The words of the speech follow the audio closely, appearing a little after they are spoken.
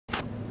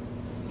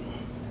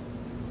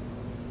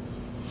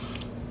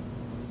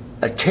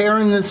A tear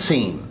in the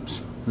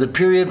seams, the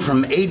period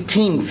from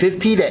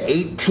 1850 to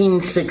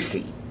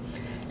 1860.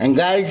 And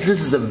guys,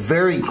 this is a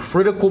very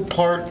critical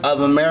part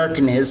of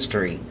American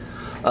history.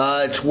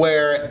 It's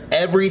where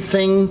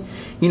everything,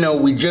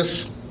 we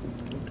just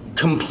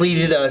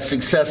completed a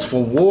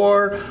successful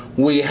war.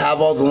 We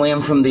have all the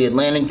land from the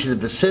Atlantic to the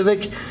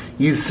Pacific.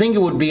 You think it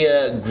would be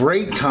a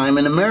great time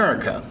in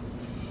America.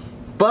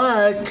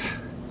 But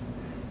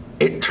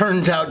it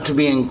turns out to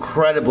be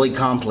incredibly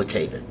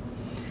complicated.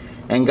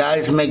 And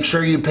guys, make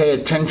sure you pay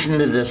attention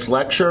to this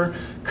lecture,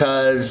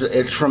 because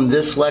it's from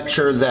this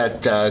lecture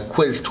that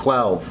quiz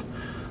 12,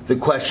 the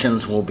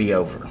questions will be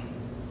over.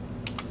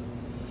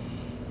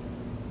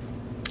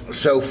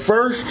 So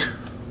first,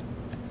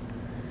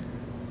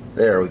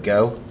 there we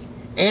go.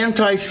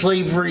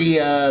 Anti-slavery,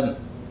 the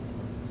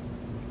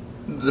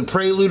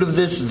prelude of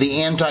this is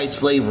the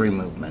anti-slavery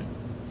movement.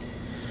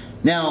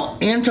 Now,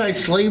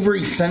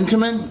 anti-slavery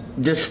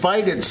sentiment,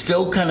 despite its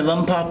still kind of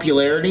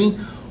unpopularity,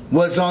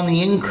 was on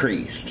the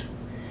increase,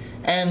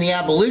 and the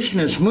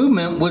abolitionist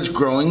movement was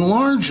growing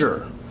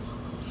larger.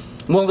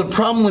 Well, the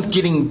problem with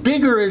getting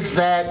bigger is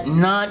that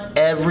not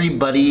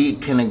everybody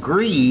can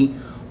agree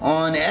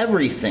on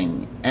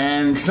everything,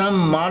 and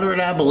some moderate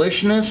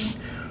abolitionists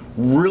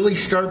really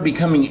start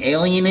becoming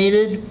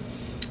alienated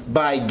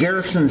by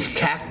Garrison's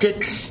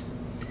tactics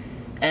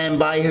and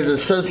by his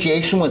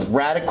association with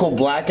radical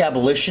black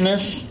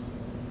abolitionists.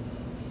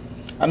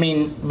 I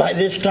mean, by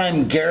this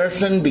time,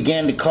 Garrison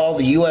began to call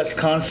the U.S.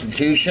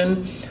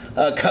 Constitution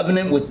a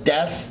covenant with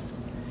death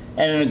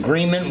and an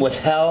agreement with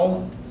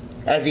hell,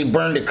 as he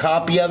burned a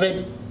copy of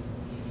it,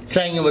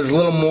 saying it was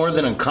little more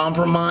than a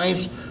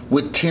compromise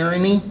with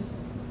tyranny.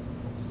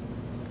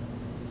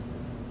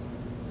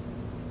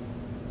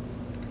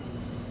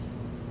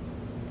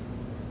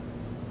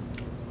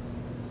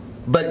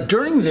 But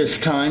during this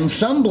time,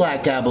 some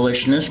black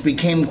abolitionists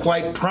became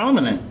quite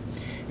prominent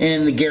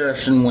in the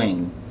Garrison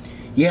wing.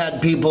 You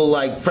had people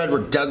like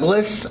Frederick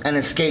Douglass, an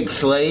escaped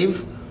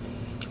slave,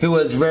 who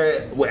was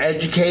very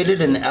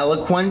educated and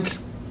eloquent.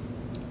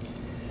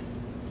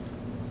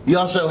 You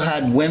also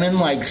had women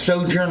like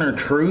Sojourner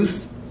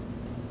Truth,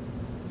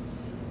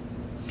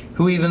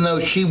 who, even though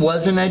she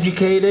wasn't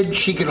educated,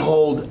 she could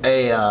hold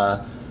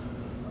a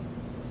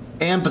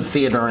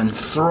amphitheater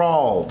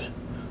enthralled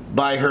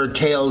by her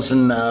tales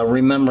and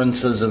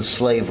remembrances of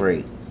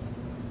slavery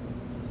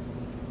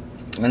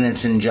and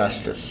its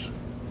injustice.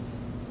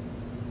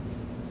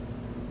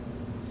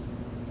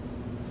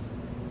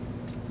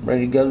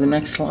 Ready to go to the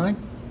next slide?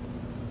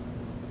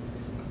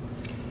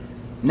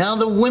 Now,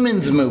 the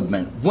women's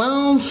movement.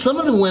 Well, some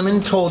of the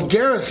women told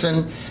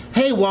Garrison,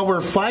 hey, while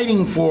we're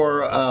fighting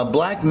for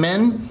black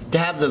men to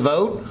have the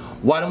vote,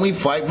 why don't we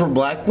fight for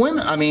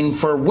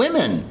for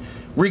women,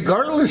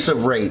 regardless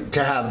of rate,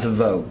 to have the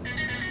vote?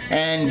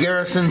 And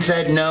Garrison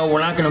said, no, we're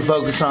not going to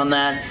focus on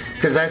that,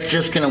 because that's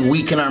just going to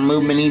weaken our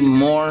movement even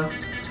more.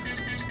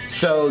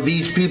 So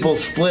these people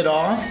split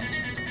off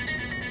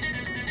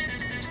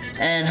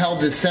and held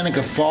the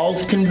Seneca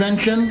Falls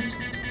Convention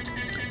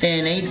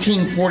in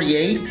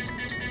 1848,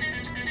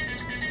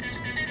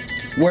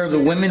 where the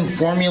women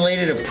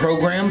formulated a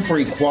program for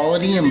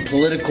equality and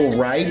political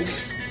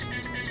rights.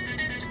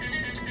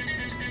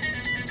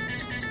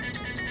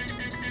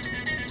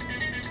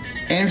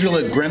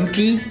 Angela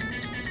Grimke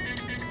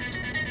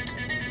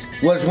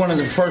was one of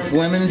the first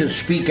women to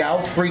speak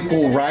out for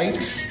equal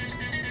rights.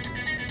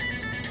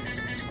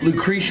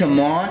 Lucretia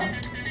Mott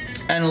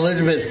and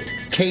Elizabeth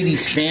Cady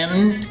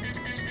Stanton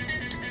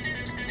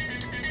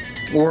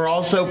were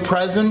also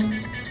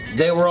present.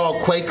 They were all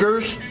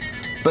Quakers.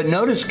 But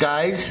notice,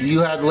 guys, you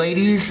had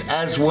ladies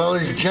as well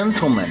as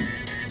gentlemen.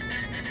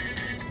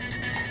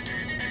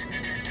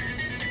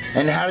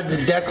 And how did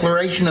the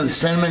Declaration of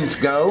Sentiments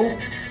go?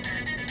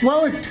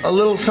 Well, a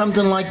little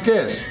something like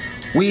this.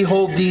 We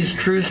hold these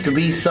truths to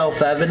be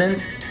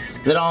self-evident,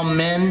 that all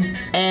men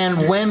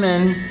and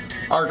women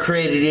are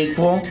created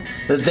equal,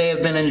 that they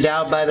have been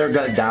endowed by their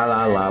God. Da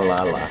la la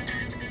la la.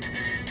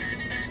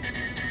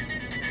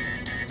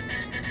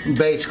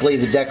 Basically,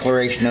 the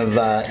Declaration of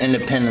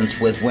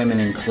Independence with women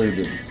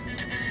included.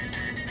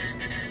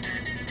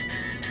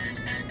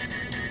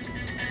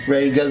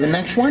 Ready to go to the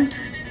next one?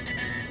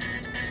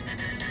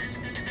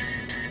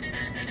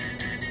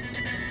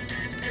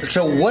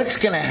 So what's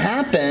going to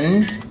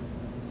happen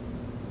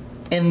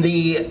in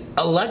the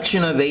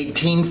election of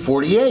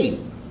 1848?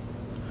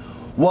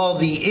 Well,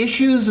 the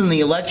issues in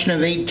the election of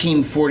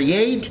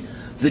 1848,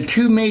 the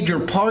two major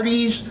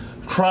parties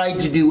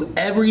tried to do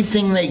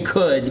everything they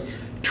could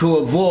to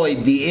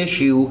avoid the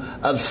issue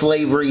of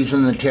slavery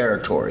in the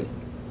territory.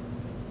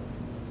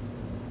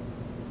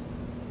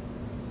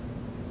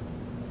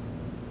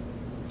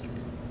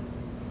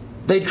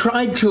 They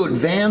tried to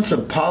advance a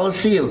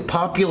policy of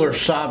popular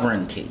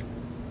sovereignty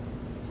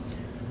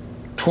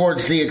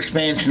towards the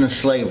expansion of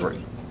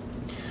slavery.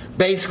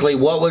 Basically,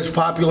 what was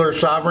popular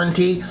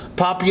sovereignty?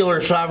 Popular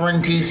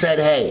sovereignty said,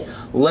 hey,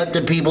 let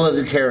the people of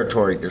the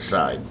territory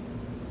decide.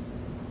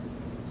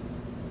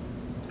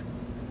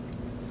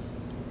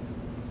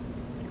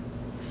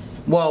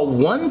 Well,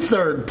 one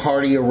third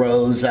party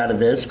arose out of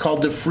this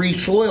called the Free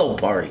Soil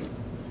Party.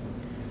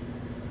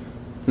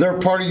 Their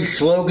party's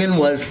slogan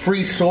was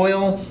free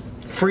soil,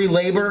 free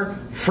labor,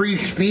 free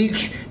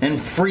speech,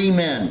 and free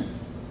men.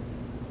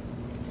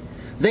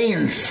 They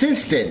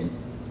insisted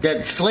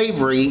that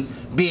slavery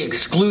be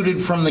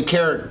excluded from the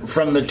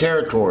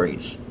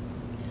territories.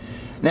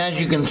 Now, as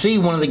you can see,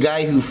 one of the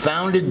guys who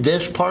founded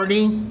this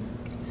party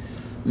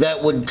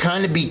that would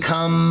kind of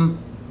become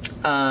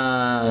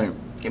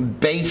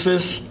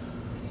basis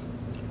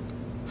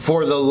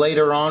for the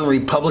later on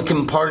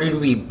Republican Party to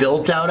be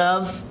built out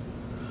of.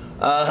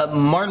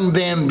 Martin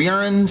Van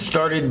Buren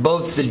started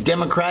both the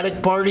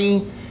Democratic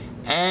Party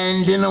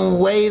and, in a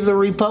way, the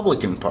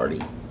Republican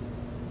Party.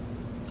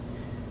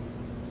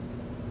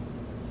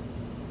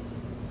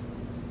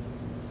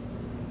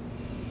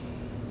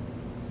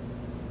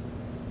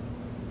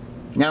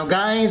 Now,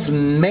 guys,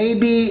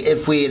 maybe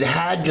if we had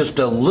had just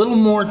a little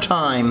more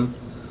time,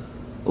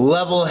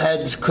 level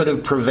heads could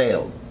have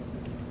prevailed.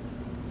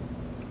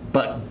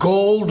 But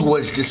gold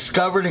was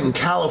discovered in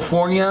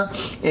California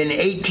in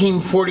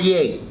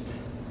 1848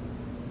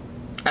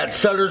 at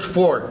Sutter's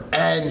Fort,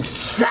 and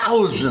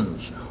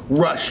thousands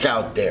rushed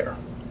out there.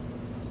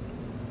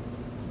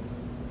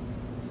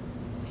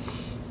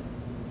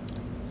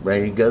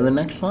 Ready to go to the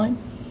next slide?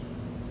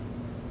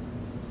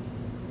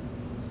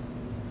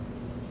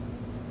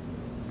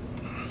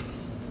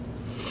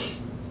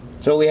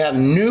 So we have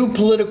new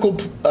political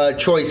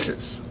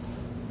choices.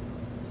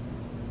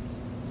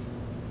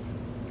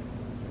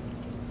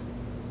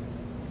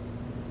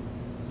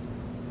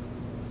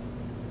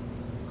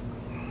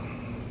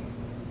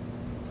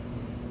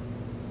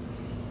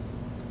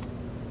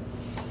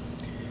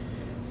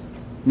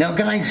 Now,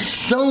 guys,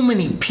 so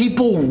many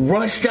people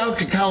rushed out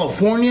to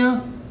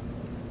California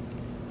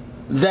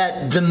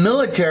that the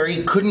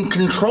military couldn't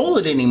control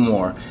it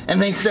anymore.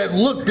 And they said,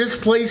 look, this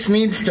place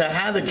needs to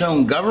have its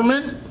own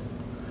government,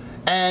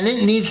 and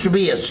it needs to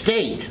be a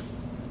state.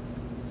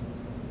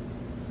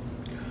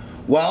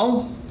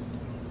 Well,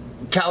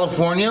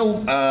 California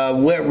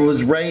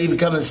was ready to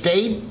become a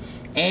state,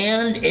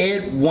 and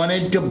it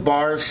wanted to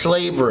bar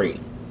slavery.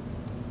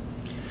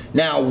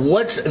 Now,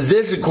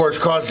 this, of course,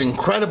 caused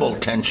incredible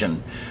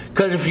tension,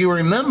 because if you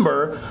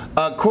remember,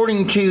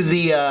 according to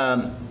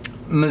the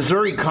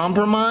Missouri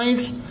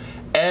Compromise,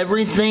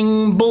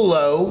 everything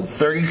below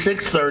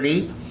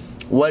 3630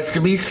 was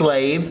to be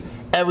slave,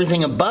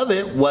 everything above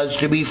it was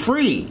to be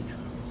free.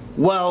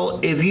 Well,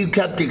 if you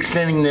kept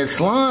extending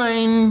this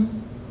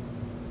line,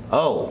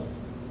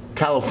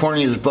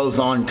 California is both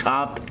on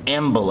top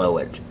and below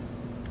it.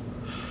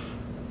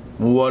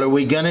 What are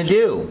we going to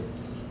do?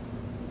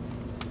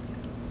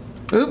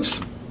 Oops.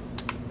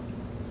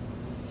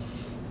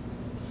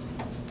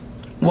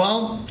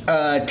 Well,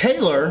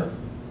 Taylor,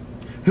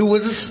 who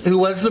was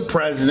the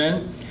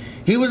president,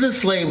 he was a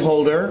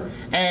slaveholder,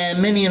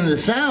 and many in the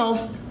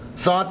South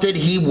thought that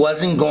he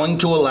wasn't going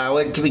to allow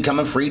it to become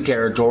a free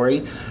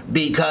territory,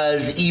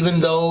 because even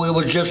though it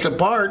was just a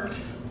part,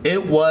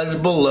 it was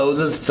below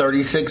the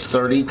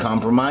 3630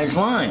 compromise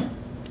line.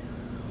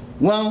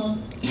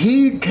 Well,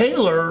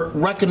 Taylor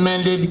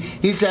recommended,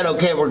 he said,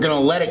 okay, we're going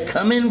to let it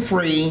come in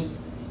free,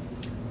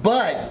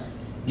 but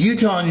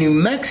Utah and New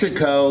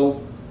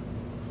Mexico,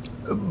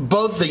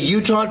 both the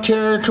Utah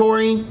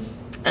territory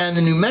and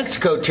the New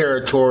Mexico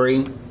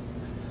territory,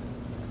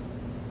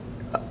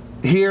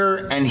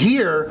 here and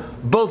here,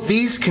 both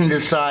these can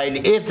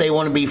decide if they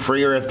want to be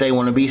free or if they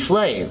want to be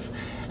slave.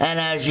 And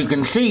as you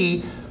can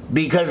see,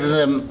 because of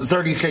the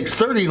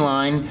 3630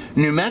 line,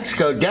 New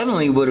Mexico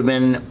definitely would have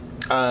been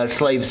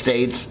slave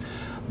states,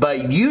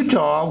 but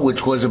Utah,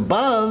 which was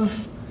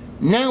above,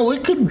 now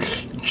it could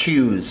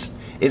choose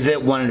if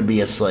it wanted to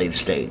be a slave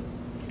state.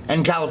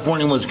 And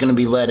California was going to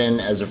be let in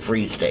as a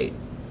free state.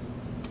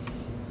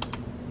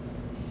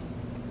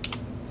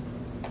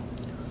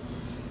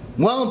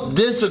 Well,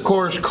 this, of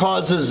course,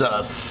 causes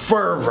a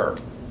fervor.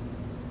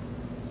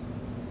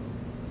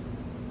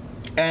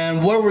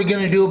 And what are we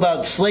going to do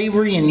about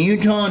slavery in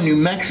Utah and New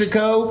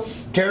Mexico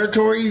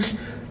territories?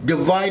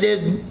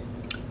 Divided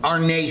our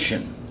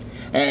nation.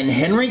 And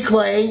Henry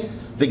Clay,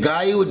 the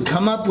guy who had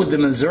come up with the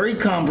Missouri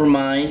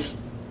Compromise,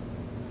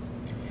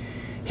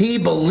 he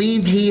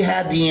believed he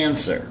had the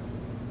answer.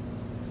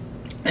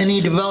 And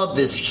he developed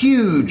this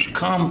huge,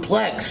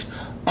 complex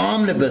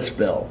omnibus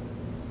bill.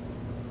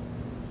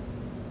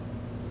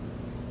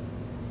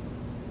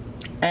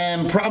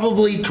 And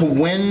probably to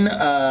win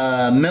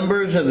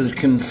members of his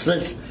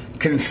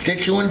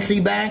constituency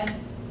back,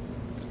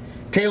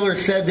 Taylor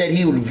said that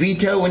he would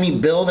veto any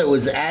bill that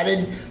was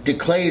added to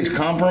Clay's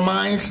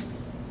compromise.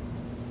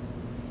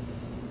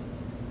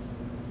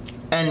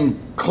 And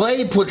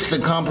Clay puts the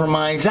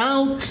compromise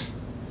out,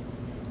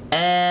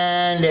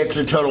 and it's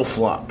a total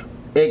flop.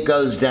 It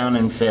goes down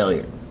in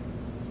failure.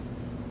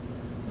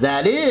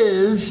 That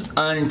is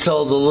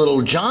until the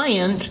little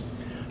giant,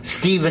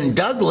 Stephen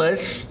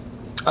Douglas,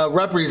 a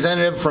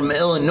representative from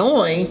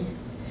Illinois,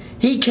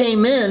 he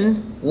came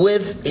in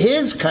with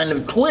his kind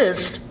of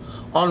twist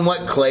on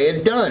what Clay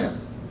had done.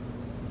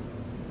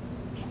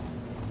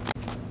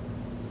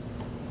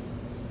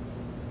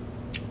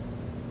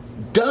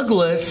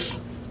 Douglas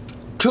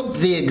took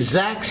the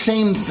exact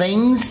same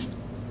things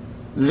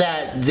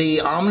that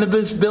the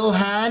omnibus bill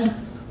had,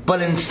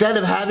 but instead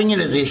of having it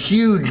as a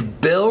huge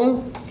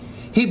bill,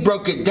 he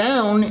broke it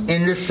down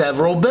into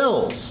several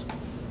bills.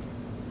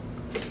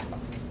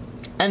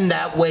 And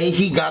that way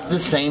he got the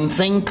same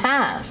thing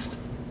passed.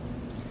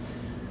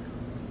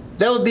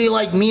 That would be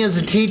like me as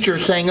a teacher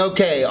saying,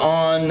 okay,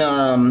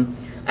 on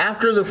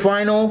after the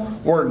final,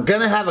 we're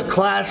going to have a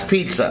class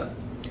pizza.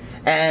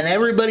 And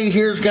everybody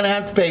here is going to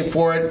have to pay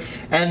for it.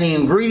 And the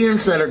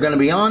ingredients that are going to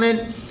be on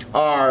it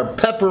are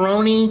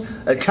pepperoni,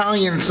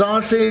 Italian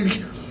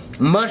sausage,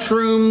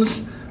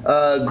 mushrooms,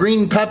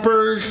 green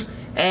peppers,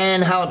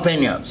 and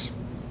jalapenos.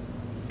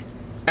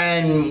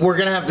 And we're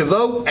going to have to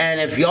vote. And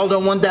if y'all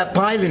don't want that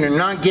pie, then you're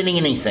not getting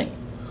anything.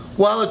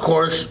 Well, of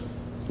course,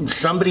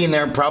 somebody in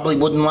there probably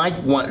wouldn't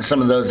like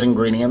some of those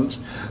ingredients.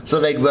 So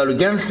they'd vote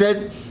against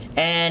it.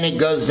 And it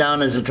goes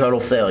down as a total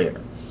failure.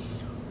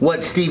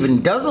 What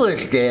Stephen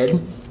Douglas did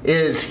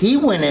is he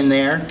went in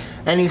there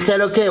and he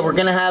said, okay, we're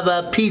going to have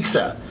a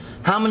pizza.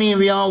 How many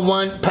of y'all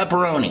want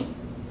pepperoni?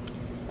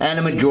 And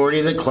a majority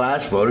of the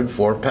class voted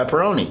for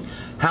pepperoni.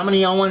 How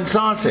many of y'all want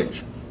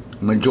sausage?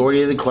 A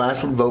majority of the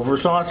class would vote for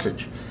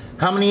sausage.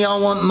 How many of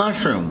y'all want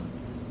mushroom?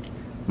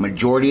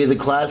 Majority of the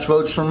class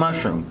votes for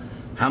mushroom.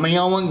 How many of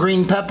y'all want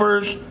green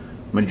peppers?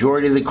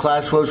 Majority of the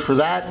class votes for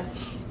that.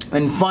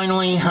 And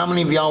finally, how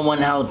many of y'all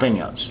want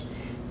jalapenos?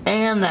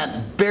 And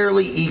that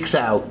barely ekes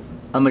out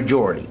a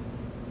majority.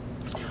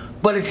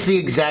 But it's the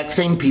exact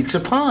same pizza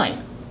pie.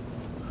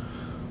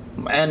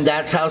 And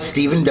that's how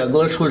Stephen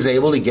Douglas was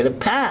able to get it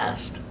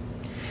passed.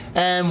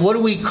 And what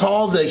do we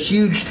call the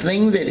huge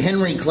thing that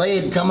Henry Clay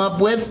had come up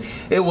with?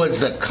 It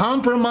was the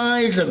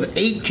Compromise of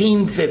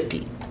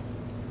 1850.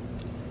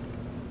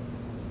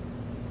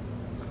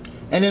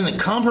 And in the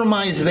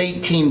Compromise of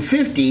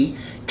 1850,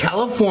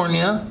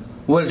 California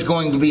was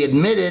going to be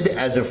admitted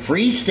as a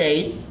free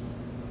state.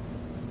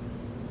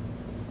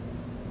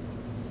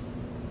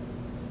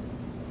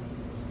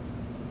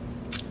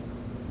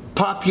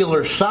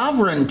 Popular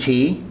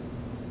sovereignty,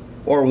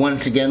 or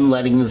once again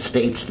letting the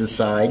states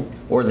decide,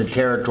 or the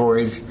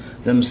territories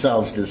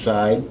themselves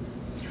decide,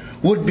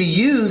 would be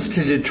used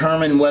to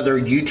determine whether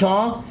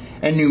Utah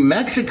and New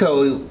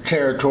Mexico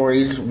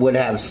territories would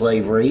have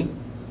slavery.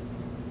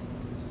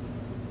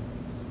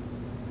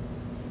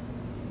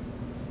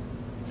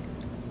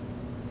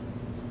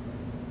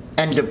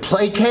 And to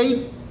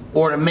placate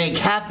or to make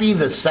happy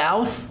the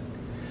South,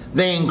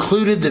 they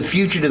included the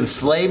fugitive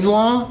slave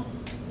law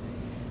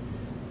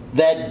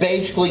that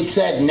basically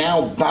said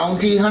now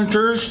bounty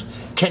hunters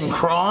can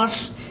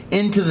cross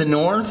into the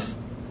North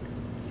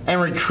and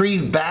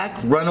retrieve back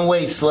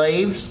runaway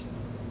slaves.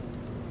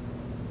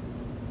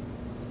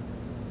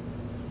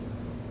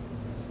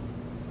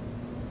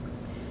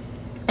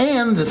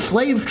 And the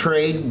slave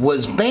trade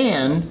was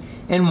banned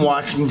in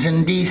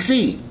Washington,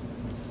 D.C.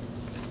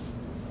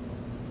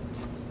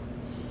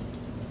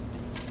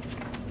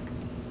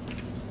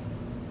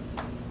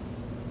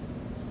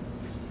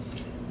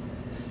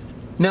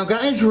 Now,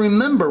 guys,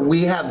 remember,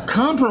 we have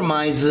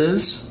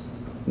compromises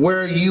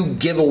where you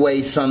give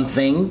away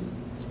something,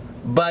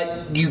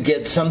 but you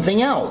get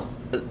something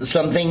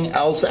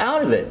else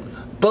out of it.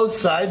 Both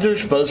sides are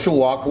supposed to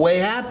walk away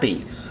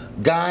happy.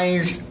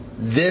 Guys,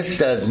 this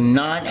does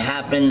not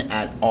happen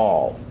at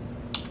all.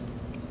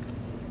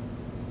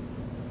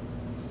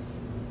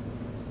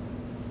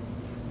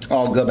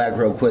 I'll go back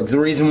real quick. The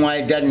reason why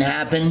it doesn't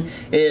happen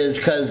is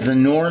because the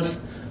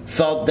North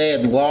felt they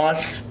had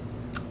lost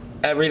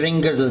everything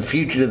because of the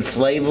fugitive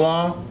slave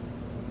law,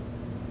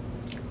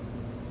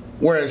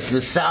 whereas the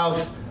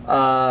South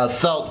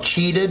felt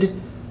cheated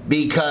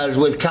because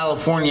with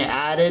California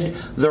added,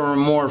 there were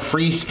more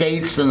free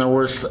states than there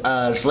were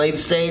slave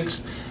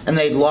states, and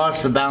they'd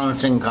lost the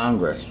balance in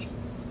Congress.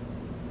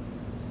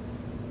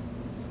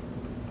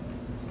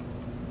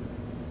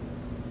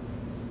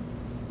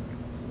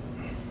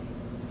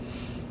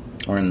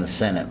 Or in the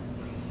Senate.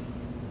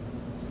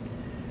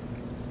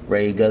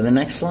 Ready to go to the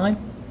next slide?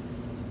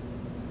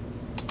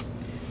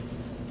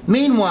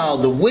 Meanwhile,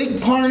 the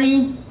Whig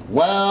Party,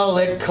 well,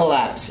 it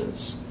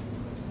collapses.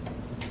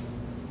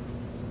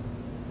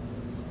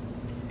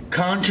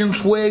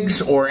 Conscience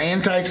Whigs or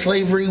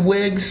anti-slavery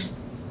Whigs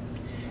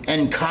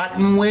and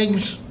Cotton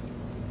Whigs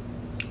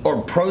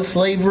or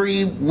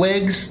pro-slavery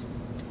Whigs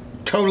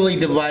totally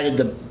divided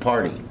the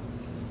party.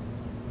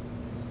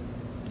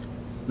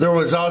 There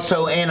was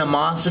also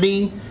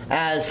animosity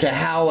as to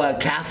how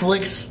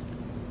Catholics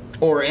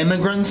or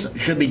immigrants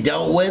should be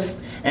dealt with,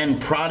 and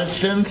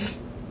Protestants,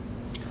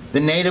 the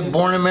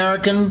native-born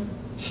American,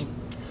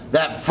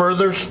 that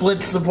further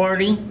splits the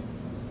party.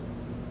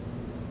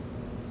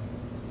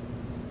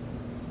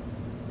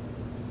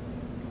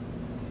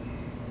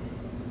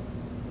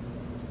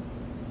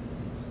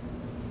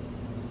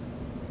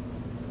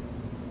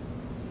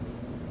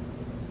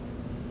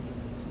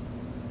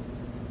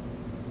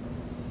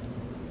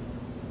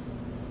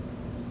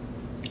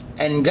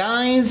 And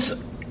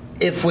guys,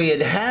 if we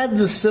had had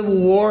the Civil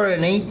War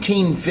in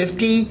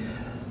 1850,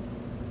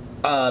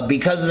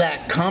 because of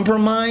that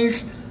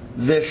compromise,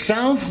 the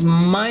South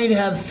might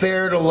have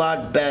fared a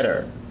lot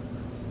better.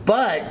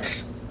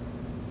 But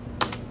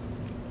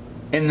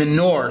in the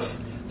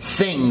North,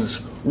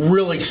 things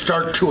really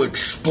start to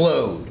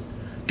explode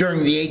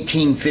during the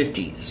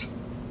 1850s.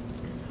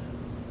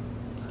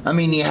 I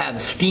mean, you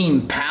have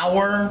steam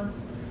power,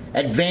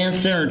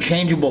 advanced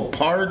interchangeable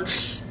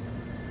parts,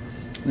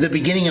 the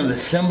beginning of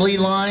assembly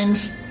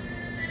lines,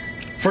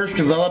 first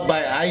developed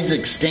by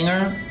Isaac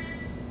Stinger,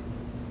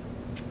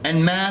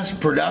 and mass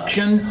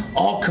production,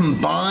 all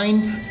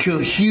combined to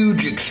a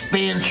huge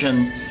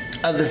expansion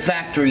of the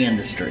factory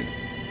industry.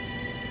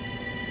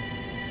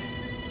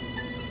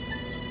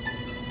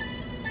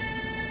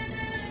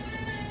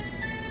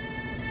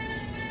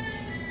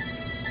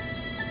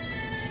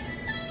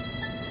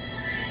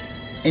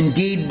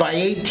 Indeed, by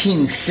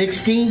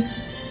 1860,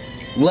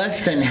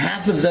 less than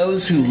half of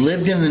those who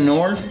lived in the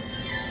North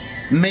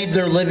made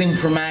their living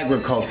from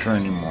agriculture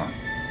anymore.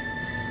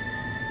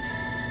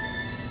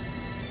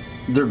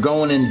 They're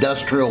going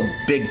industrial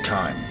big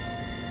time.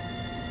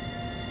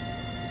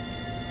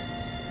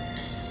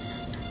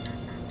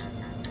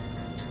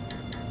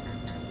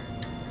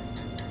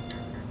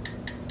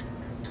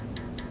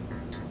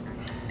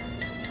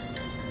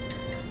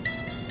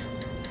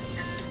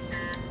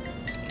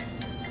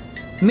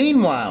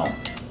 Meanwhile,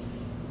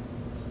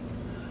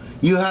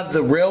 you have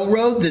the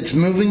railroad that's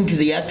moving to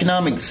the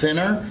economic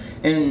center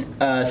and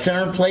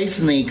center place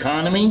in the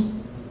economy.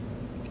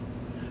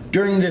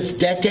 During this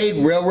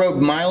decade,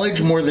 railroad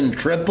mileage more than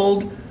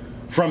tripled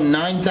from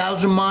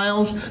 9,000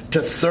 miles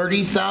to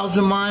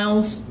 30,000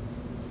 miles.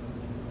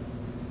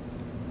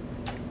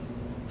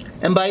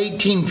 And by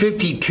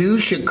 1852,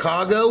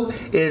 Chicago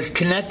is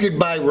connected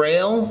by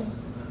rail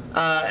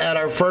at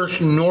our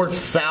first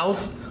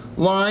north-south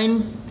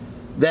line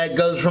that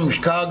goes from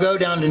Chicago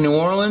down to New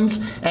Orleans,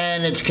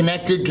 and it's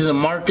connected to the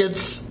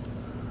markets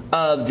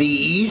of the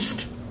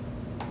East,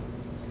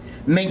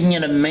 making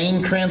it a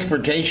main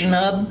transportation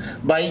hub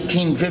by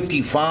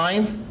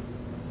 1855.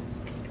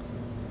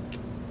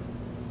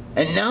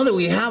 And now that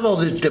we have all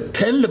this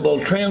dependable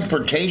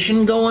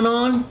transportation going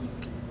on,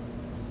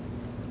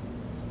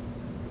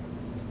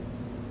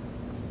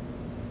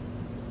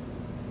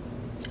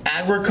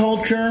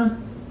 agriculture,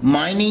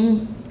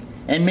 mining,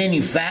 and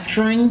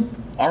manufacturing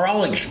are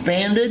all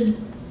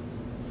expanded.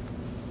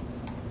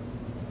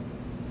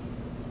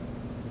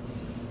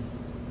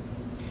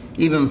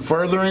 Even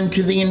further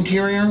into the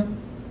interior.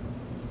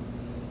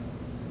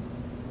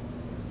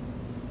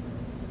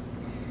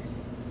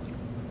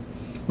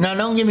 Now,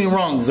 don't get me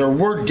wrong, there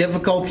were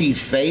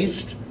difficulties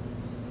faced,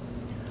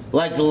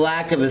 like the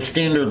lack of a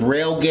standard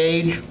rail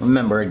gauge.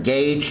 Remember, a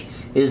gauge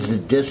is the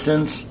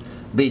distance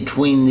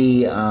between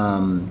the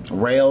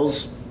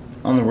rails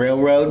on the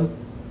railroad.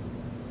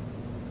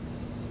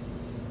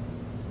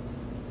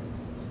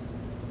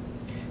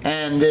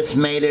 And this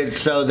made it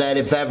so that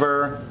if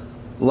ever,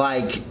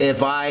 like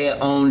if I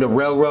owned a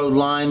railroad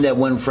line that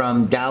went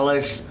from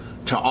Dallas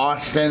to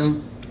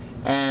Austin,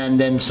 and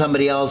then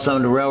somebody else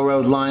owned a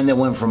railroad line that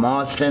went from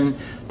Austin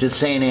to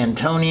San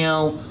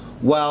Antonio,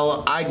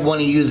 well, I'd want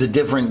to use a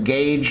different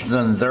gauge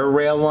than their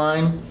rail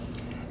line,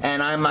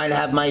 and I might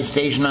have my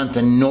station on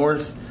the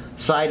north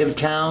side of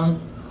town,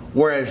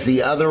 whereas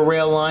the other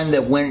rail line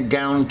that went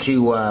down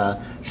to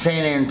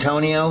San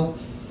Antonio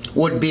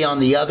would be on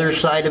the other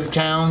side of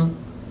town.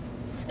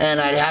 And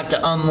I'd have to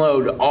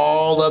unload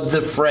all of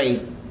the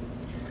freight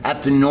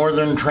at the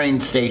northern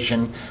train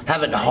station,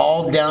 have it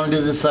hauled down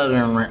to the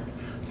southern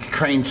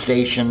train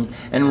station,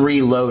 and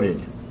reloaded,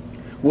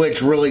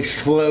 which really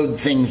slowed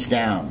things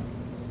down.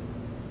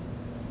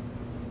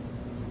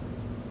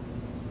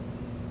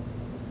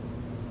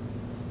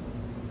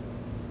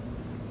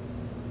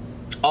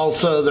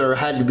 Also, there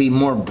had to be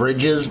more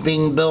bridges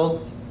being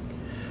built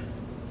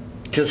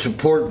to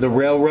support the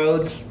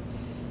railroads.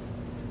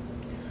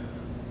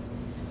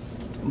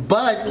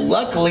 But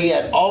luckily,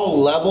 at all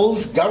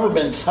levels,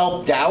 governments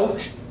helped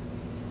out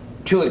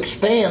to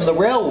expand the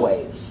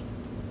railways.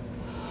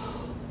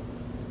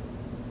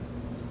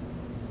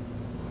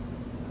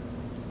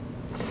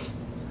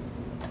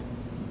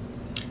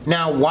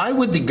 Now, why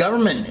would the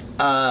government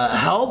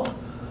help?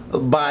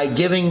 By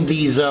giving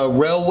these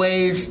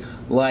railways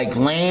like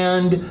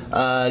land,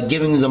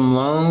 giving them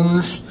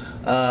loans,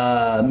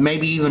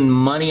 maybe even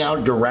money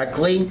out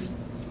directly?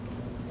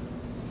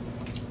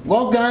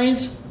 Well,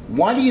 guys,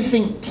 why do you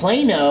think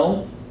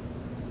Plano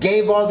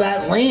gave all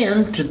that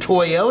land to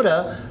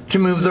Toyota to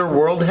move their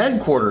world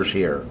headquarters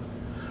here?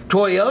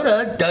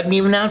 Toyota doesn't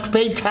even have to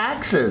pay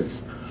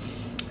taxes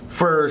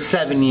for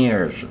 7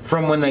 years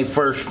from when they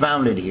first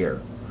founded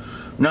here.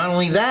 Not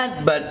only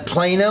that, but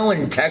Plano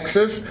in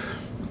Texas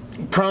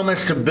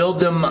promised to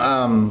build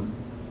them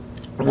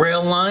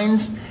rail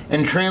lines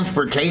and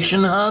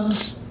transportation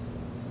hubs.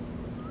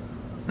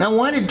 Now,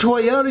 why did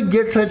Toyota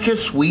get such a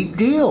sweet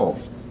deal?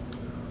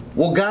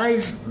 Well,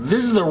 guys,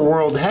 this is their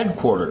world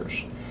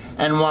headquarters.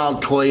 And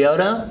while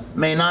Toyota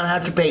may not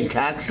have to pay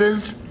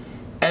taxes,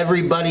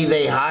 everybody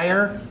they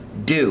hire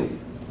do.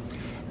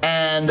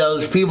 And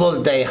those people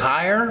that they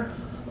hire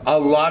A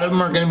lot of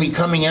them are going to be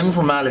coming in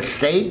from out of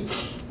state.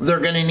 They're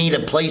going to need a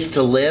place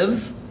to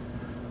live.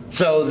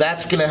 So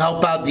that's going to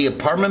help out the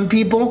apartment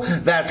people.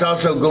 That's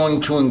also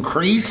going to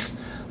increase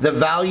the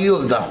value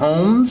of the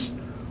homes,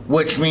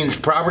 which means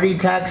property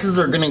taxes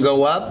are going to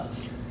go up,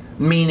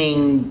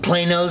 meaning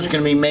Plano's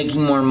going to be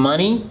making more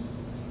money.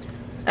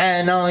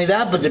 And not only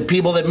that, but the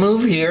people that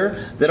move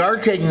here, that are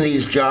taking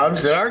these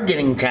jobs, that are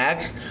getting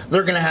taxed,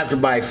 they're going to have to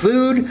buy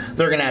food,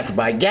 they're going to have to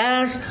buy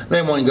gas,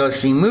 they want to go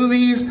see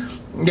movies,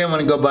 they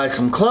want to go buy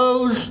some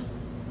clothes.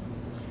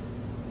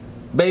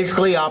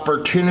 Basically,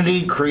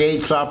 opportunity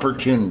creates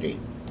opportunity.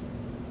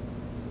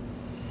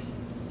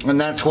 And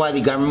that's why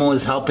the government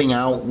was helping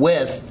out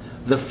with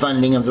the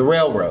funding of the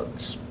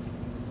railroads.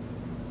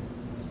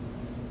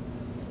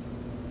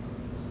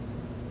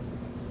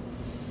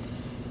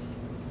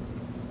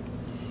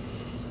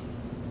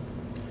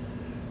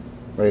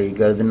 Ready to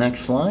go to the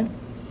next slide?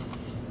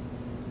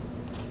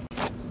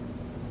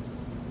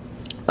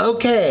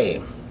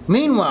 Okay.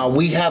 Meanwhile,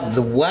 we have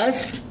the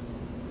West,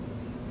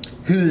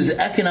 whose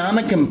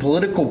economic and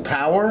political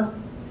power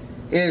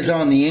is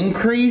on the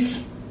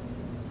increase.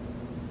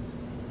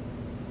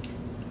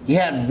 You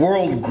had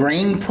world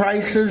grain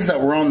prices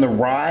that were on the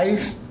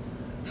rise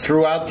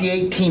throughout the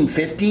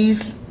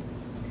 1850s,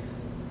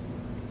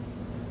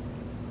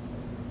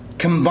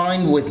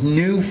 combined with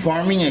new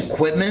farming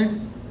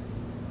equipment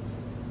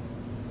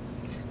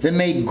that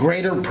made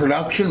greater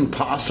production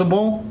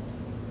possible.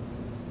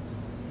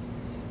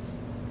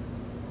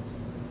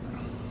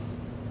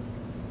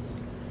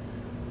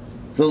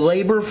 The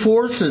labor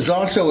force is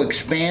also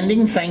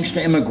expanding thanks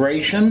to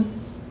immigration.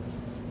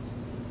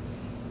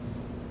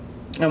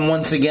 And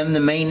once again, the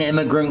main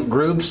immigrant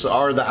groups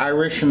are the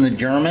Irish and the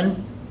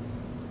German.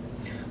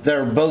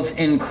 They're both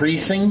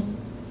increasing.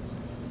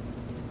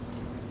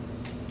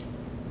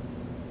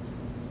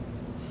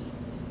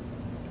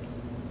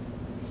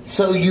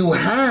 So you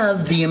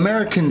have the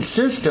American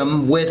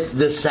system with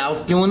the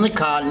South doing the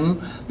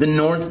cotton, the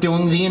North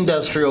doing the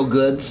industrial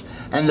goods,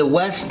 and the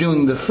West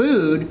doing the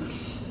food,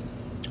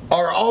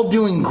 are all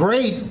doing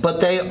great,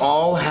 but they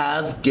all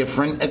have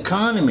different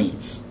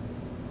economies.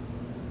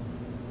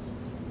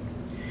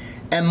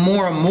 And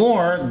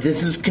more,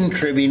 this is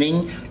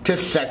contributing to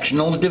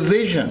sectional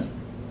division,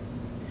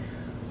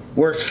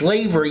 where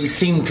slavery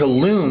seemed to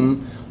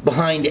loom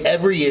behind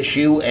every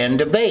issue and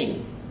debate.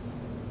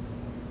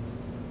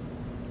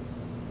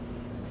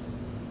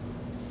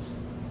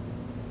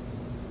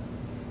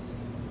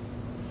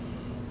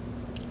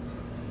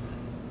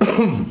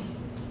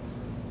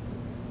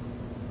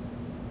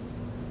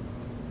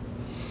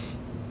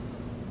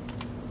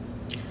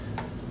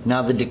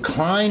 Now, the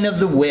decline of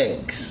the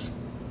Whigs.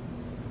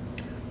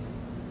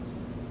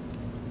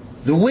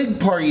 The Whig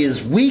Party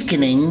is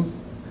weakening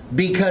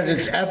because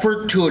its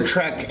effort to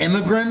attract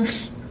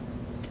immigrants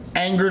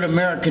angered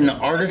American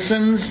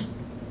artisans,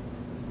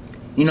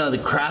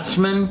 the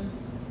craftsmen,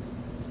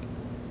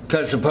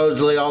 because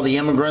supposedly all the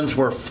immigrants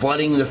were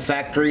flooding the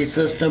factory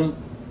system,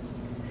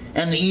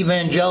 and the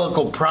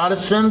evangelical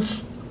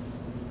Protestants,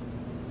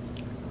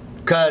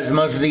 because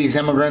most of these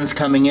immigrants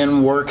coming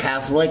in were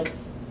Catholic.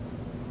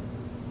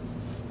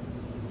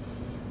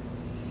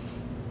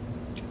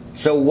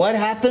 So what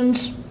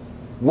happens?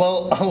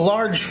 Well, a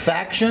large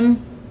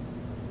faction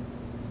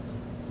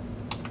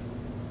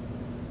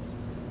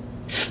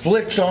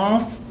splits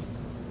off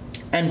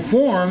and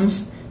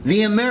forms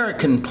the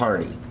American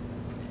Party.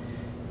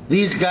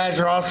 These guys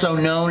are also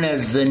known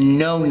as the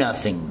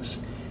Know-Nothings.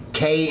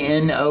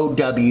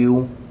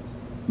 K-N-O-W,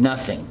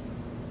 nothing.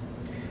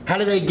 How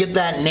do they get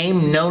that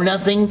name,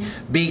 Know-Nothing?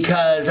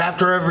 Because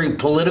after every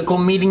political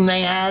meeting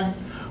they had,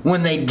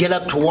 when they'd get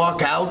up to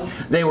walk out,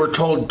 they were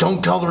told,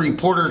 don't tell the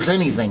reporters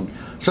anything.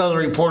 So the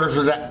reporters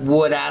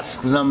would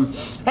ask them,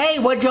 hey,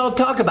 what'd y'all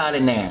talk about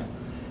in there?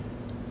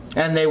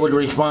 And they would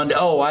respond,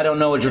 oh, I don't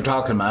know what you're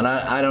talking about.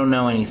 I don't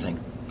know anything.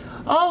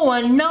 Oh,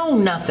 I know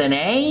nothing,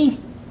 eh?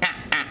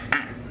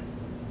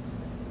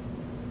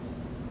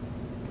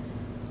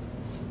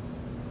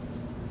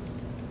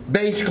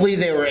 Basically,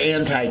 they were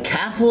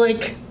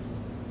anti-Catholic,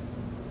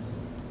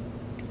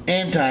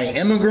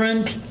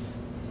 anti-immigrant,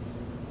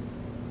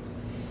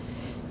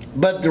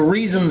 but the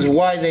reasons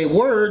why they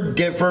were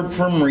differed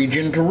from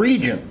region to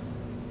region.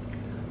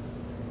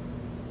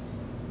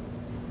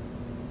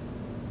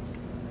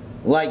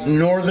 Like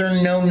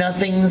northern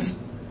know-nothings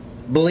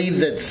believed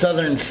that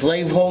southern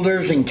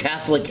slaveholders and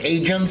Catholic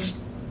agents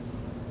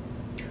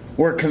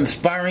were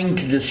conspiring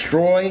to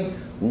destroy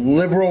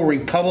liberal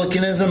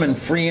republicanism and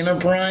free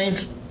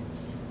enterprise.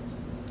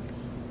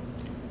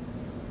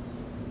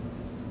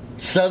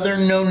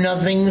 Southern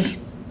know-nothings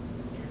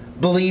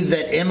believed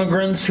that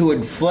immigrants who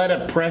had fled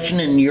oppression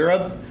in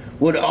Europe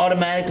would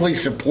automatically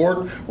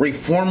support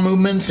reform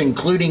movements,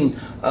 including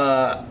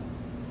the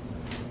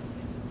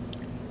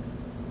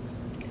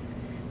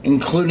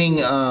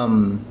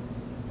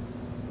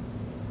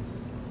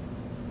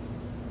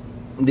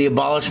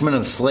abolishment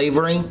of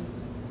slavery,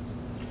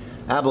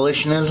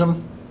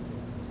 abolitionism.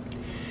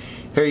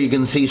 Here you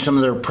can see some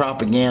of their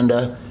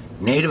propaganda.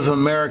 Native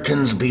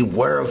Americans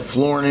beware of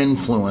foreign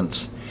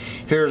influence.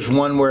 Here's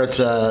one where it's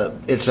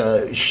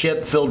a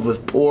ship filled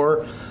with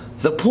poor.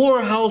 The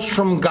Poor House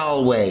from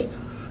Galway.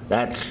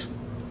 That's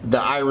the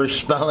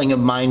Irish spelling of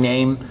my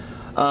name.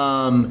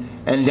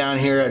 And down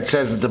here it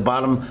says at the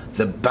bottom,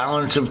 the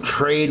balance of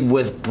trade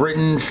with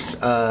Britain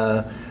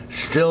still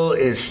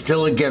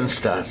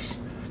against us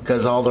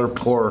because all their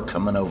poor are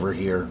coming over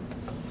here.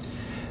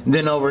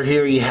 Then over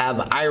here you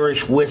have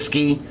Irish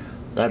whiskey.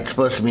 That's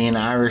supposed to be an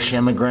Irish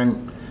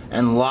immigrant.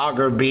 And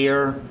lager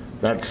beer.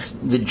 That's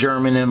the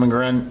German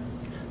immigrant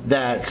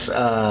that's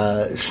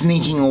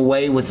sneaking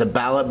away with the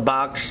ballot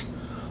box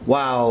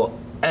while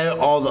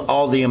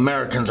all the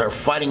Americans are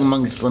fighting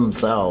amongst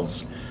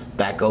themselves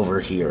back over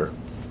here.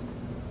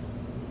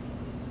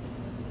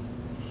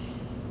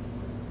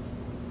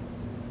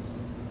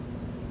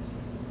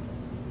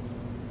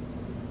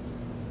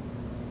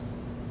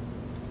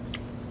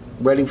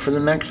 Ready for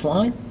the next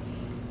slide?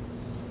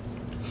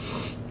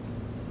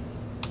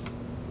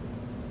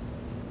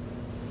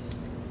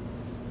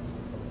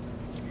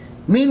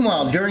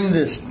 Meanwhile, during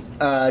this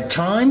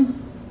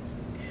time,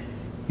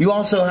 you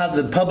also have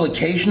the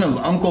publication of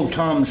Uncle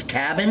Tom's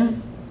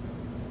Cabin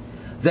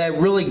that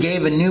really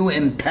gave a new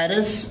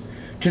impetus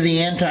to the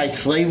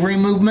anti-slavery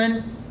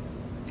movement.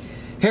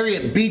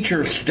 Harriet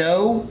Beecher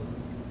Stowe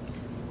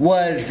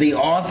was the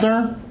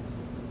author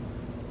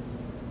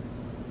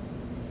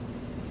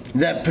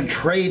that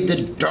portrayed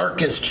the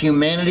darkest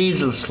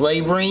humanities of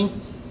slavery.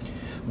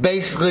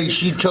 Basically,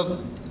 she took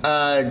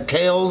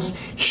tales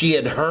she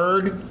had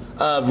heard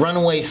of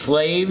runaway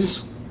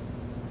slaves,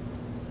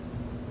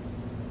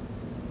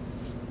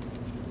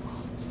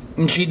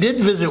 and she did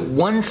visit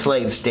one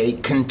slave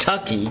state,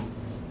 Kentucky,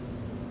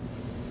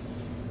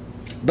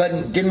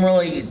 but didn't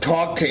really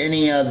talk to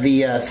any of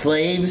the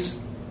slaves,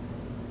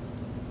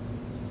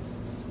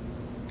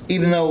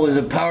 even though it was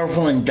a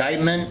powerful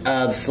indictment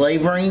of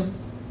slavery.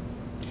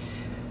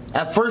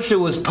 At first it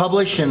was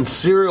published in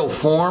serial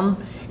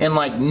form in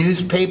like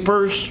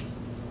newspapers.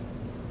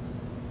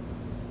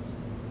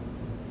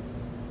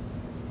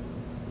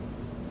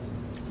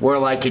 Where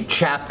like a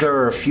chapter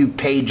or a few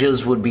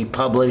pages would be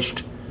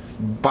published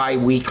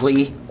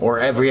bi-weekly or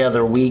every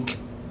other week.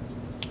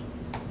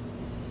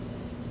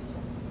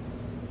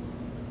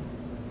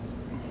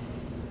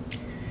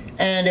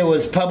 And it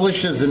was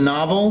published as a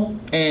novel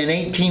in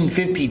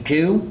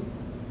 1852.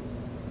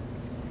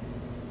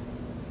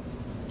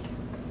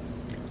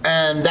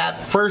 And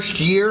that first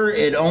year,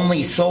 it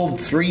only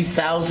sold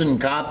 3,000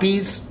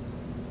 copies.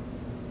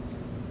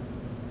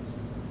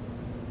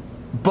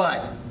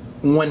 But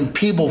when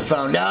people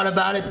found out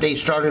about it, they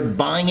started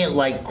buying it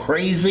like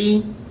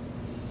crazy.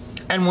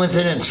 And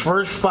within its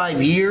first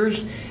 5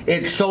 years,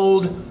 it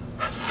sold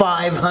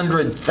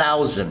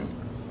 500,000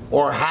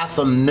 or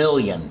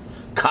 500,000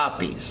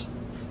 copies.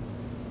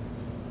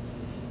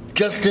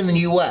 Just in the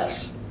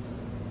U.S.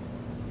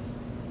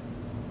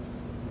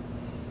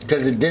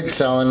 Because it did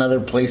sell in other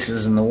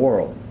places in the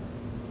world.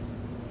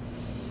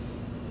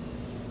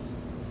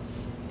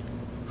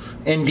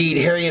 Indeed,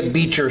 Harriet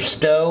Beecher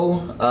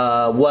Stowe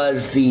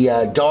was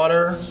the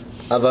daughter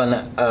of an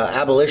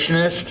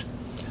abolitionist.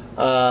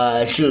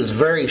 She was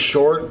very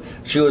short.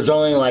 She was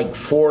only like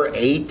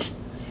 4'8",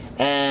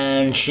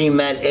 and she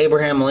met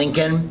Abraham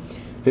Lincoln,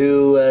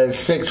 who was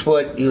 6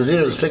 foot. He was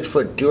either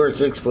 6'2" or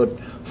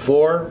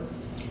 6'4".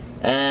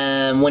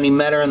 And when he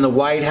met her in the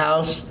White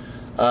House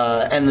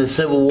and the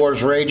Civil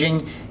War's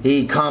raging,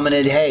 he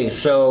commented, "Hey,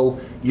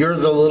 so you're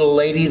the little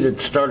lady that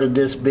started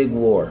this big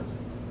war."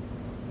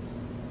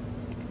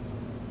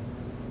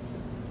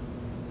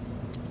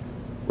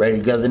 Ready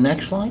to go to the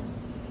next slide?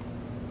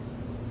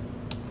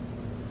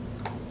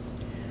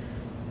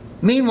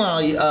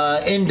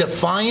 Meanwhile, in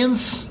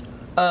defiance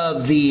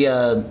of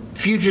the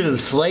Fugitive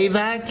Slave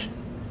Act,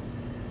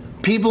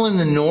 people in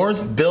the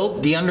North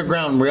built the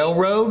Underground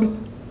Railroad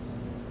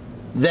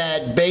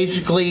that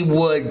basically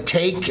would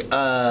take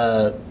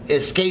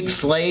escaped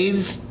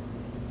slaves,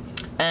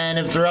 and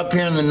if they're up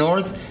here in the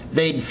North,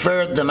 they'd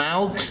ferret them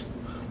out,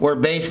 where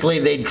basically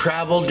they'd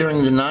travel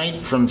during the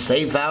night from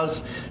safe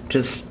house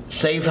to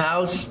safe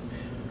house,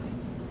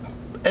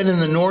 and in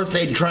the North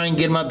they'd try and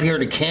get them up here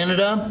to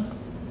Canada,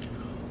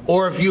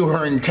 or if you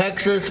were in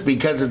Texas,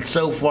 because it's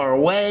so far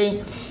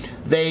away,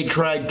 they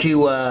tried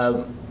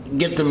to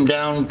get them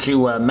down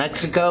to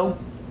Mexico.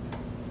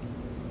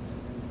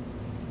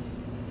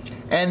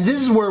 And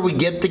this is where we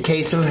get the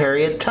case of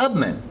Harriet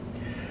Tubman,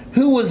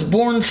 who was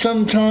born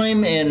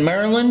sometime in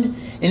Maryland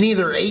in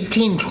either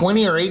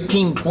 1820 or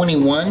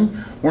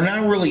 1821. We're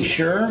not really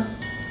sure.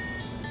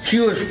 She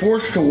was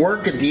forced to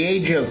work at the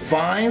age of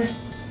 5,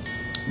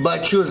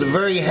 but she was a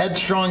very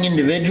headstrong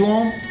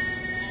individual.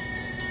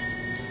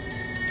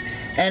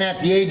 And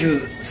at the age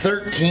of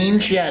 13,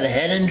 she had a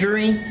head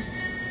injury,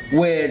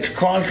 which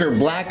caused her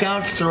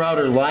blackouts throughout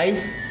her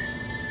life.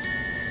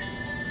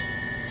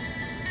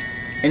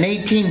 In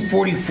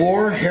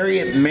 1844,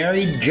 Harriet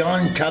married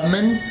John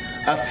Tubman,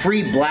 a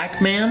free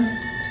black man.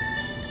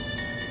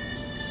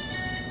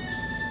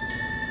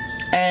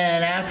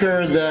 And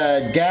after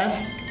the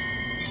death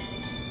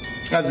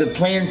of the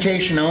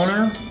plantation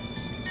owner,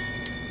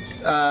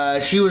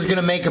 she was going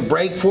to make a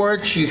break for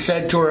it. She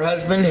said to her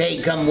husband,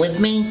 "Hey, come with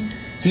me."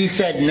 He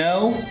said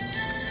no.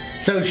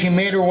 So she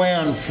made her way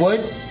on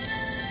foot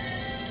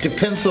to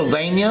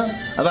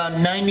Pennsylvania, about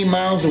 90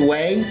 miles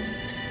away.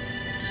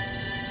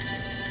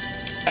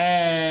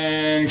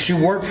 And she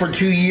worked for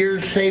 2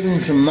 years saving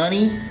some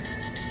money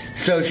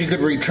so she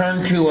could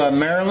return to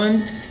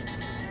Maryland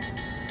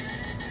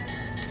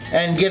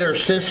and get her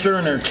sister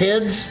and her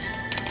kids.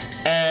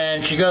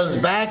 And she goes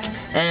back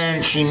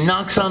and she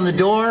knocks on the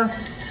door,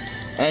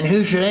 and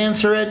who should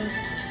answer it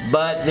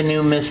but the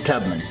new Miss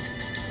Tubman.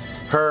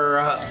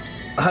 Her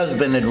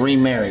husband had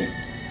remarried.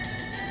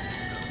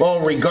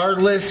 Well,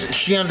 regardless,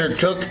 she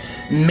undertook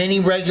many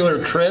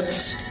regular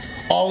trips,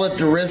 all at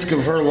the risk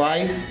of her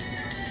life.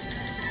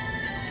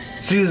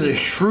 She was a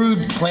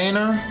shrewd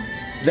planner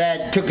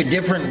that took a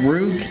different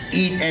route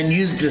and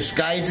used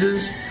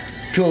disguises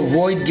to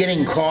avoid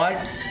getting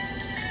caught.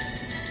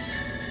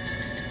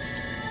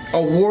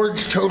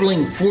 Awards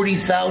totaling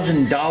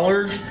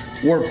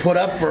 $40,000 were put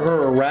up for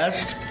her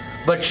arrest,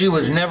 but she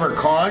was never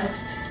caught.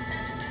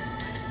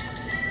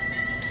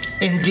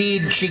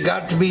 Indeed, she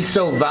got to be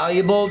so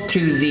valuable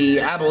to the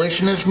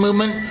abolitionist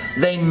movement,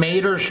 they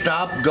made her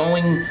stop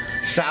going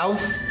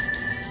south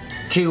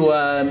to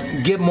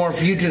get more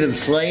fugitive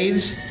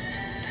slaves.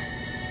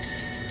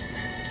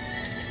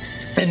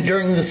 And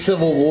during the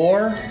Civil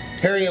War,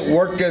 Harriet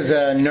worked as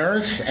a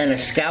nurse and a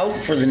scout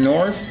for the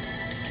North.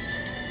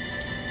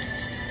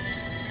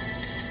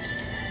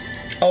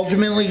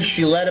 Ultimately,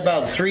 she led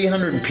about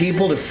 300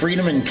 people to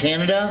freedom in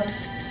Canada.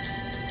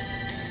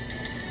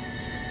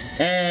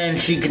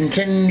 And she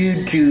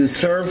continued to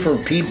serve for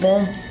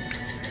people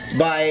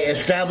by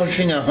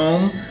establishing a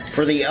home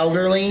for the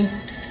elderly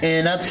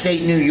in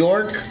upstate New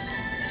York.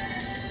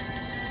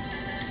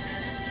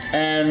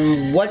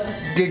 And what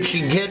did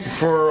she get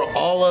for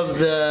all of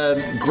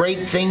the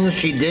great things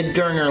she did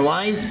during her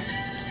life?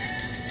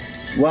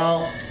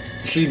 Well,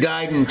 she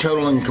died in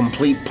total and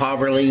complete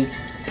poverty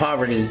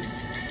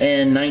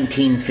in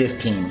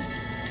 1915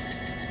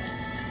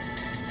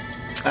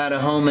 at a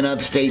home in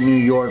upstate New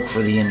York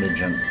for the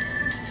indigent.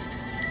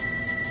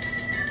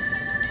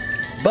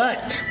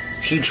 But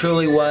she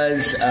truly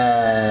has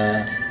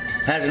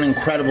an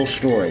incredible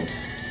story.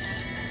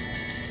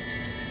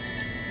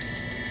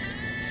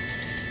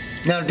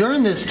 Now,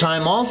 during this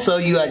time also,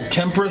 you had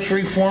temperance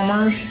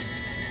reformers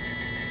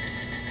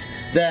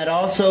that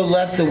also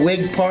left the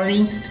Whig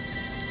Party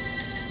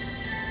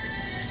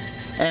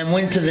and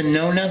went to the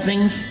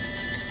Know-Nothings,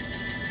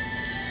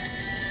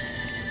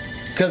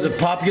 because the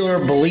popular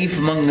belief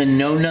among the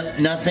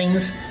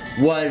Know-Nothings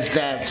was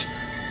that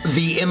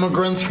the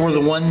immigrants were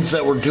the ones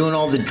that were doing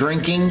all the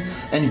drinking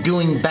and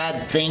doing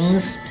bad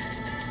things.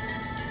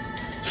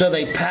 So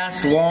they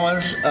passed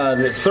laws,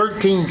 the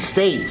 13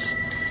 states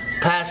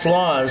passed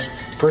laws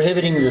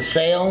prohibiting the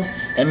sale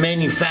and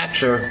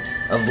manufacture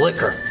of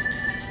liquor.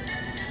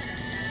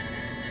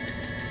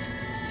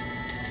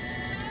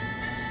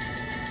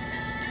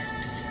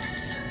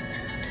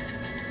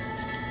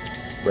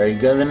 Ready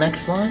to go to the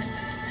next slide?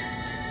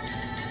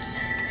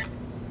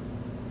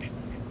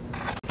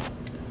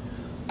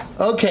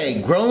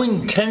 Okay,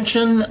 growing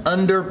tension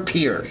under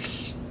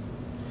Pierce.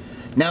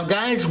 Now,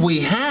 guys, we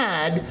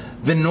had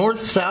the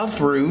north-south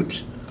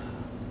route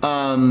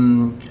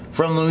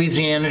from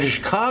Louisiana to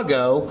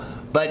Chicago,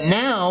 but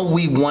now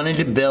we wanted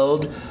to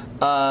build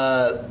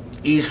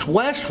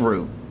east-west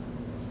route.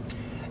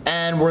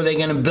 And were they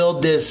going to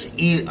build this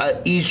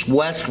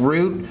east-west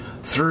route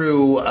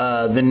through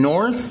the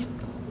north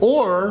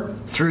or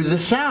through the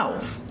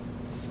south?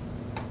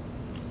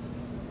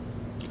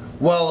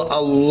 Well, a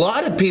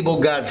lot of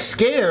people got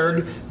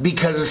scared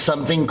because of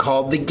something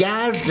called the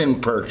Gadsden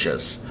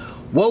Purchase.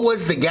 What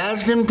was the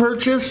Gadsden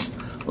Purchase?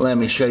 Let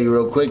me show you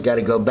real quick. Got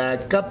to go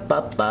back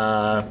up.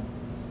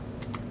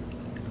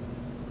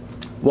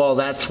 Well,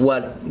 that's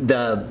what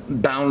the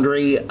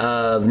boundary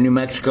of New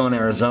Mexico and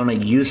Arizona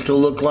used to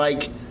look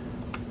like.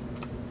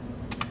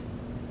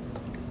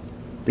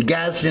 The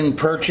Gadsden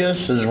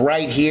Purchase is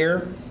right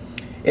here.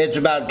 It's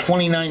about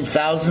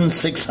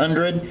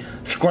 29,600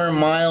 square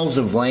miles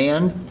of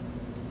land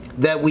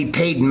that we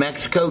paid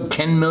Mexico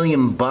 $10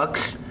 million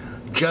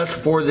just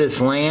for this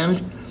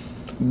land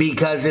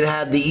because it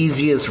had the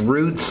easiest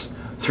routes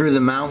through the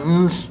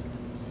mountains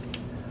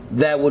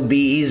that would be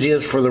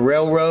easiest for the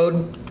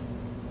railroad.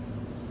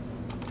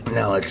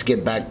 Now let's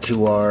get back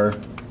to our...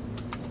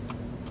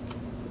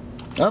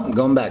 Oh,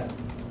 going back.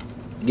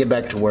 Get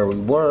back to where we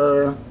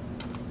were.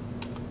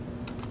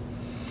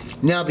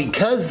 Now,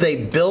 because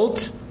they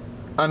bought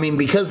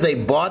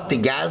the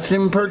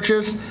Gadsden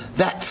Purchase,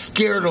 that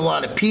scared a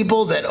lot of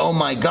people that, oh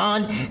my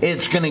God,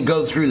 it's going to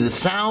go through the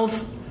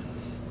South.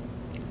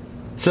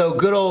 So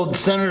good old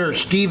Senator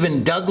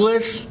Stephen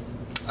Douglas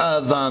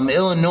of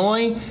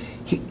Illinois,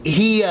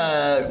 he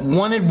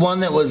wanted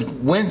one that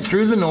went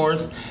through the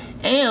North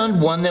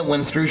and one that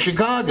went through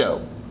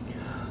Chicago.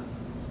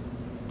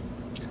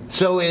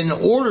 So in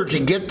order to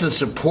get the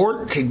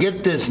support to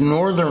get this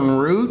northern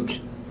route,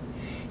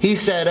 he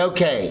said,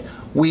 okay,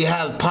 we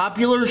have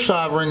popular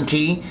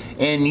sovereignty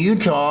in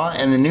Utah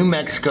and the New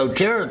Mexico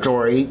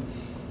Territory.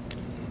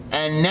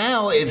 And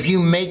now if you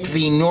make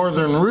the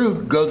northern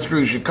route go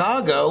through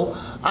Chicago,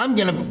 I'm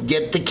going to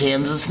get the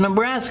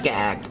Kansas-Nebraska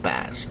Act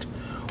passed,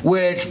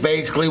 which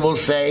basically will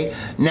say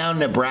now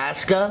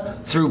Nebraska,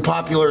 through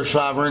popular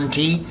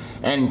sovereignty,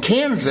 and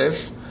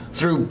Kansas,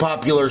 through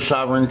popular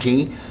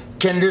sovereignty,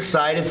 can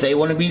decide if they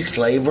want to be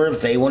slave or if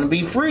they want to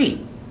be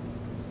free.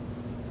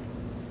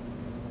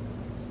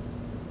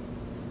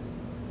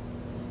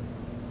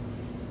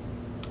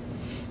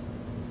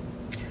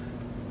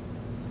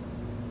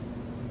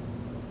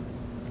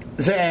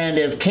 And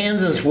if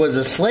Kansas was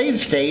a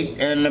slave state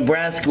and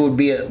Nebraska would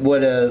be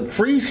a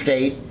free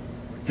state,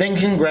 then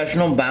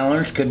congressional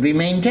balance could be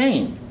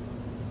maintained.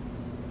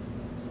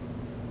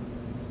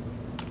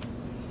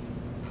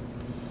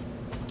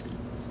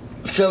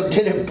 So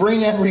did it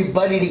bring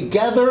everybody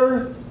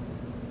together?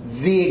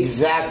 The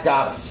exact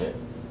opposite.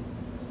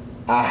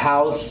 A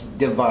house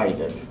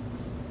divided.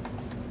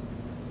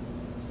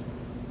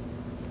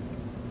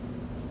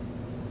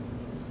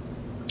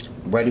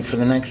 Ready for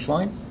the next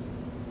slide?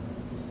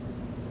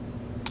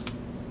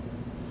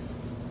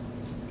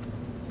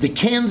 The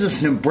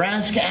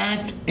Kansas-Nebraska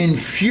Act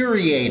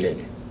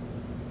infuriated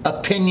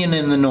opinion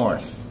in the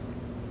North.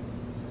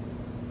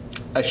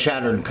 A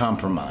shattered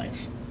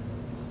compromise.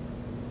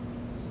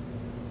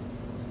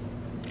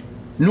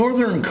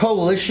 Northern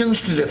coalitions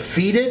to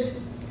defeat it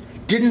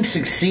didn't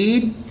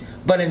succeed,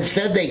 but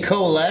instead they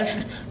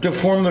coalesced to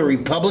form the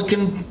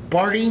Republican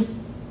Party.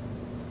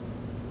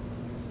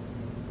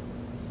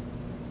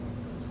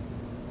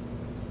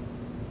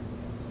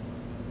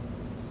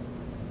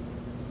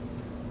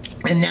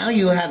 And now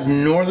you have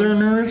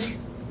Northerners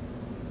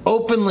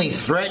openly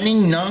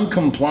threatening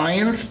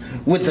non-compliance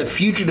with the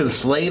Fugitive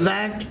Slave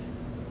Act.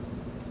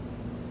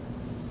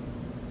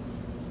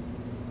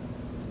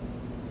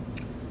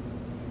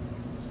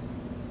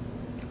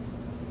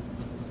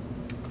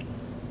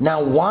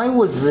 Now, why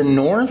was the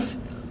North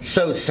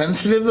so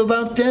sensitive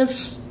about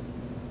this?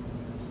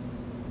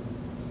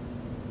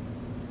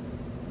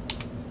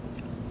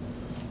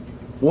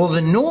 Well,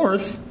 the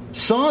North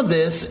saw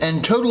this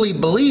and totally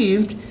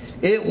believed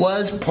it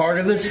was part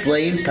of a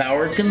slave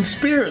power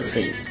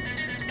conspiracy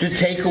to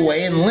take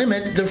away and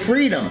limit the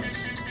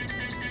freedoms.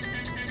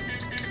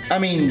 I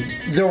mean,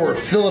 there were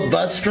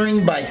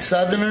filibustering by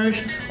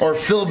Southerners or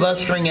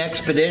filibustering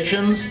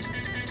expeditions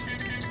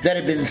that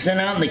had been sent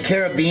out in the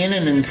Caribbean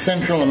and in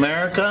Central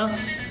America,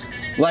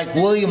 like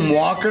William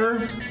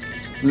Walker.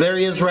 There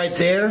he is right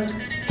there.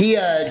 He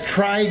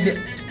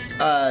tried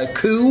a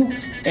coup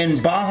in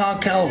Baja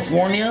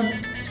California,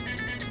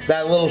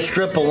 that little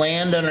strip of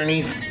land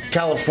underneath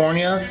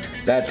California.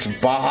 That's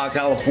Baja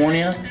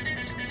California.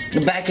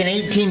 Back in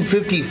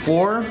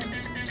 1854.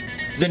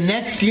 The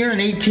next year in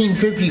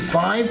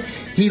 1855,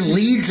 he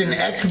leads an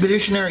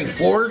expeditionary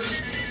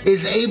force,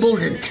 is able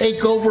to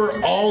take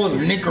over all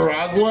of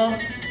Nicaragua,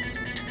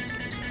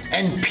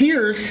 and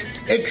Pierce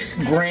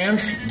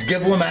grants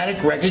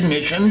diplomatic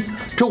recognition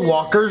to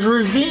Walker's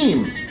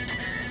regime.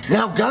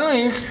 Now,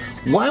 guys,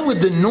 why would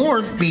the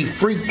North be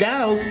freaked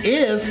out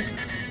if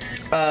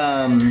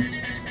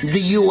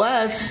the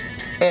U.S.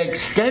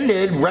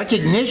 extended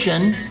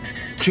recognition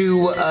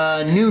to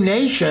a new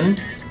nation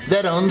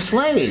that owned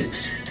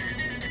slaves?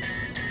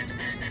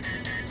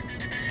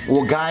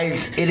 Well,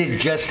 guys, it had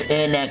just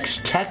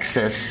annexed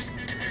Texas,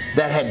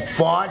 that had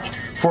fought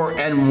for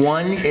and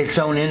won its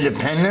own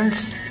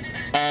independence,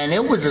 and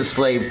it was a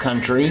slave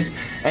country,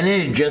 and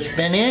it had just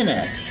been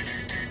annexed.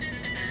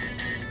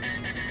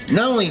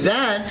 Not only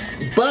that,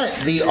 but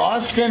the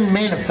Austin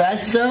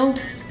Manifesto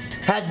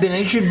had been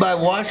issued by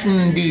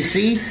Washington,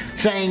 D.C.,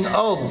 saying,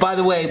 oh, by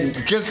the way,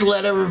 just to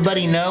let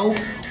everybody know,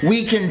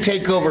 we can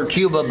take over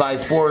Cuba by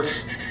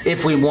force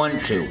if we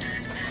want to.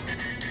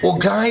 Well,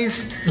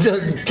 guys,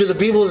 to the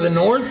people of the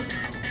North,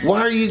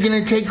 why are you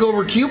going to take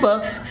over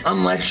Cuba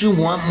unless you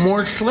want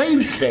more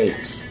slave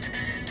states?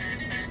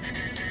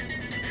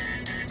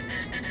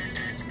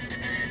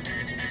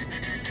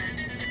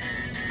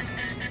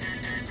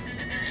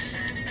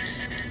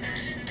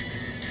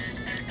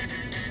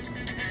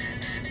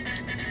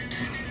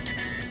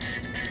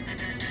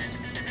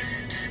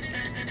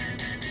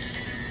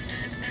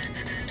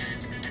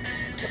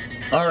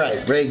 All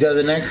right, ready to go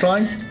to the next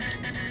slide?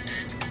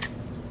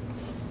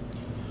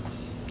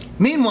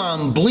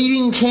 Meanwhile, in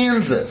bleeding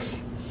Kansas,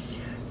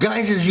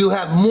 guys, as you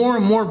have more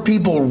and more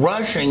people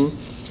rushing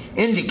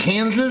into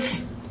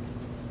Kansas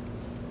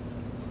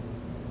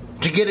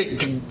to get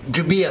it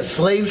to be a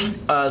slave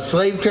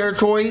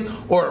territory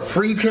or a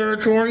free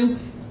territory,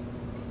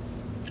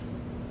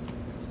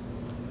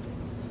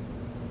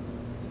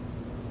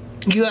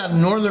 you have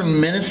northern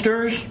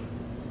ministers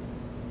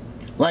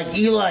like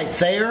Eli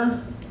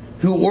Thayer,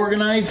 who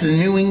organized the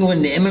New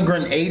England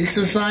Immigrant Aid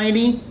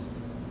Society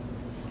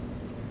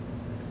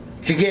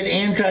to get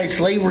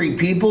anti-slavery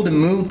people to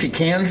move to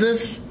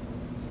Kansas.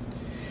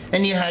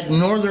 And you had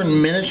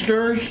northern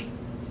ministers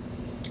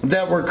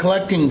that were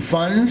collecting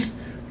funds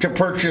to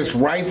purchase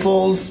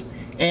rifles,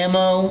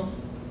 ammo,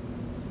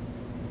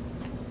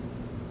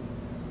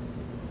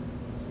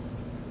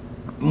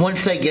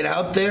 once they get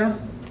out there.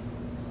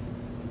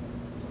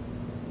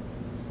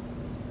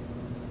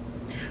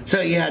 So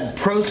you had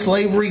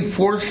pro-slavery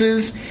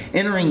forces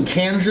entering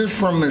Kansas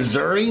from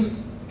Missouri,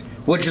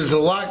 which is a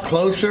lot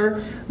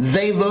closer.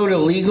 They vote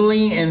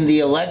illegally in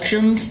the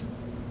elections,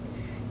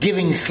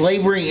 giving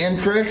slavery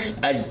interests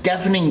a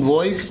deafening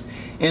voice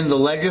in the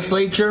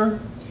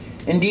legislature.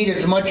 Indeed,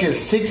 as much as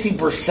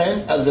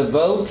 60% of the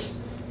votes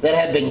that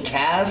had been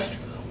cast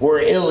were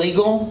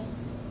illegal.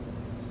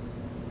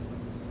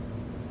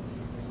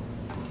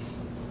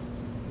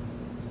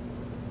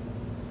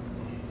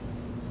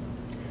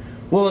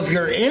 Well, if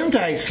you're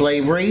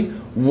anti-slavery,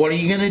 what are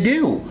you going to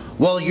do?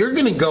 Well, you're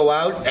going to go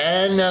out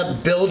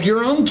and build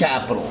your own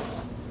capital.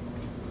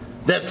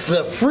 That's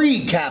the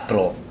free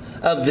capital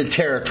of the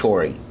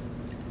territory.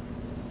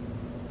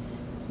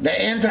 The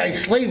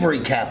anti-slavery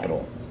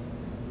capital.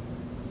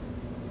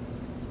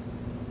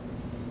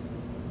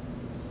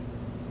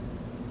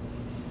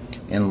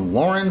 In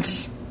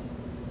Lawrence,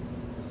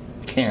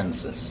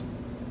 Kansas.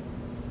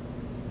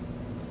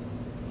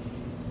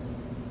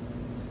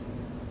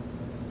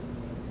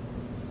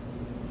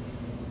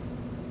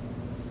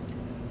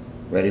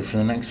 Ready for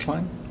the next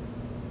slide?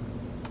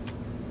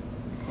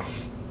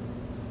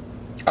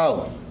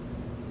 Oh.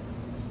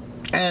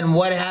 And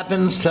what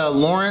happens to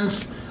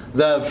Lawrence,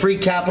 the free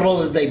capital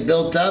that they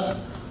built up?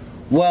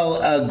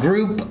 Well, a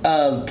group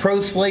of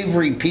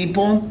pro-slavery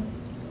people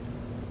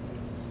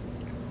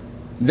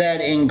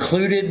that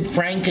included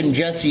Frank and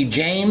Jesse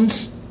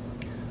James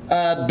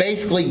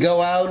basically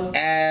go out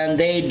and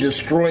they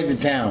destroy the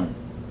town.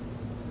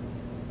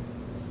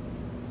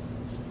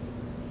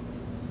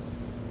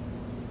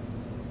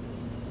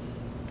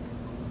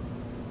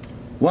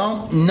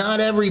 Well, not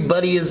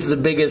everybody is the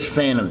biggest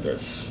fan of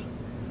this.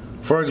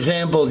 For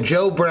example,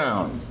 Joe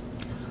Brown.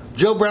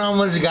 Joe Brown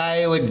was a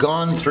guy who had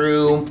gone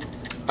through,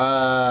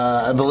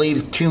 I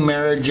believe, 2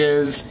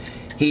 marriages.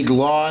 He'd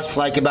lost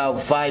like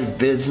about 5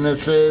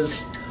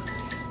 businesses.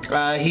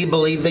 He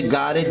believed that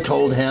God had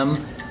told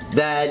him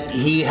that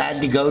he had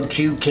to go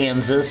to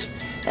Kansas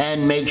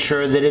and make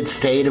sure that it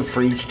stayed a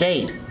free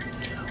state.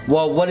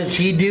 Well, what does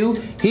he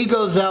do? He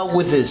goes out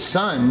with his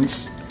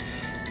sons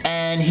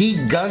and he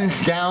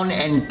guns down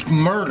and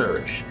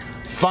murders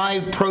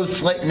 5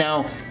 pro-slave.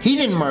 Now, he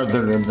didn't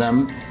murder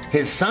them.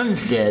 His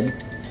sons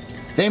did.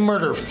 They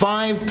murder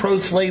 5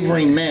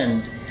 pro-slavery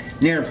men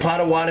near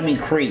Pottawatomie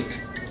Creek.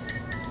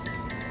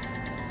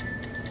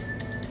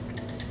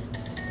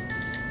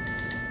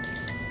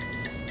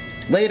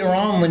 Later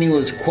on, when he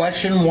was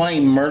questioned why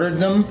he murdered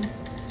them,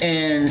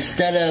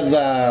 instead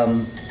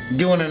of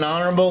doing an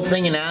honorable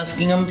thing and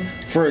asking him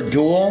for a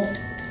duel,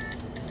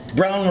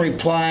 Brown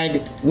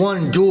replied,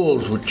 "One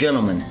duels with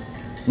gentlemen,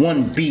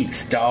 one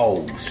beats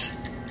dogs."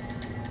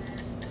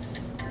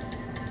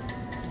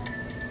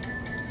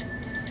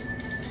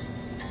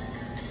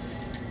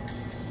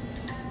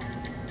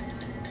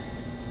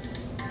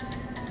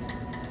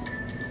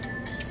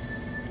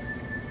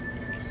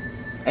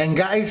 And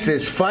guys,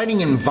 this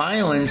fighting and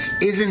violence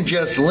isn't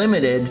just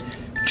limited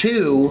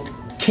to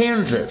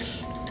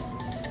Kansas.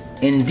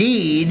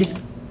 Indeed,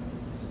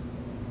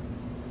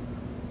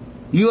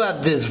 you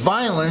have this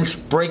violence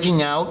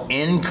breaking out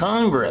in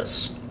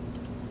Congress.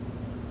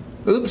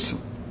 Oops.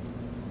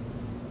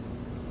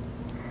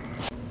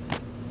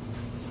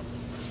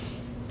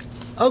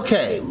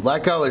 Okay,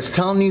 like I was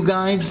telling you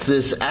guys,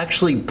 this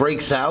actually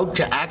breaks out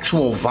to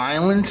actual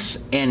violence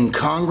in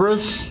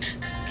Congress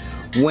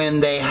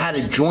when they had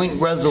a joint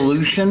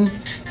resolution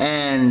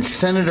and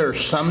Senator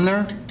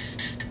Sumner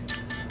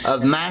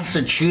of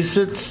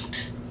Massachusetts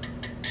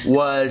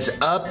was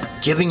up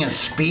giving a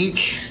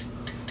speech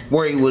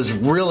where he was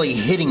really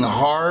hitting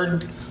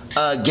hard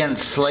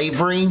against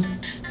slavery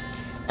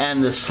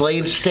and the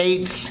slave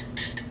states.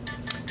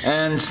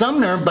 And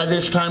Sumner, by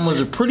this time, was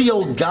a pretty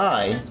old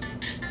guy.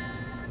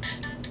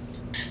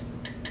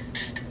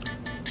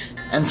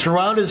 And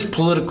throughout his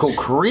political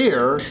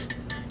career,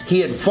 he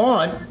had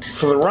fought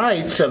for the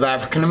rights of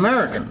African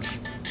Americans.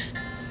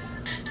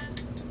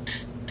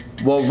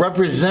 Well,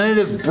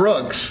 Representative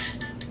Brooks,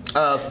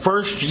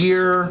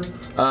 first-year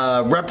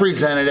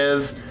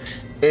representative,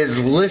 is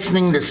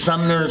listening to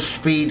Sumner's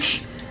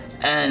speech,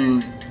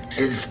 and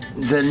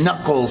the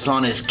knuckles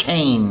on his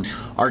cane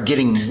are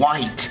getting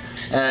white.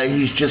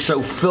 He's just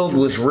so filled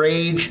with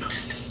rage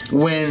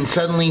when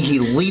suddenly he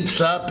leaps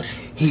up,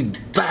 he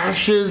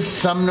bashes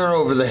Sumner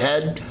over the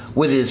head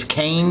with his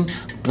cane,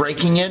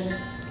 breaking it,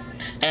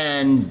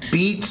 and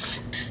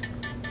beats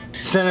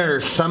Senator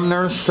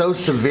Sumner so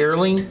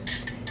severely,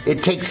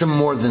 it takes him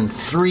more than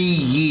 3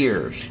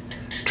 years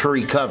to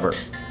recover.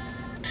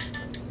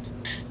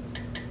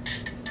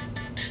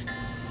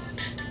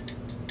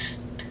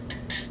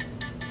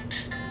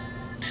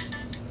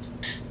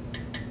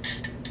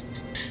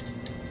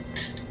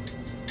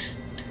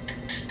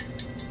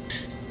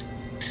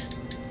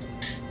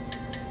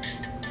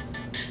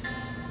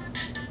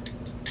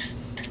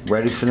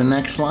 Ready for the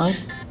next slide?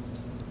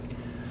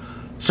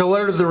 So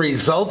what are the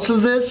results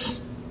of this?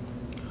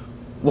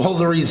 Well,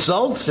 the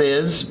results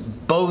is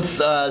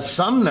both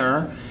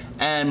Sumner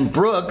and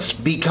Brooks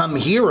become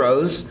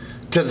heroes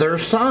to their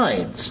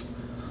sides.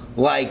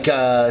 Like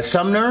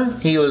Sumner,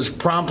 he was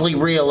promptly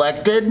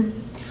reelected.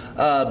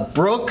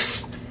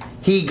 Brooks,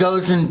 he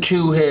goes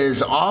into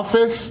his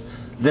office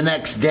the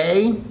next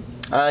day.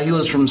 He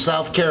was from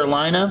South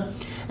Carolina,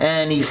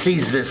 and he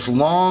sees this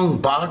long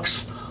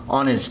box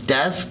on his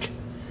desk,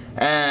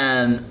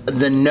 and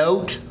the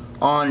note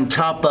on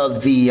top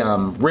of the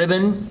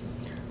ribbon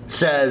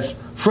says,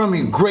 "From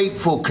your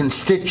grateful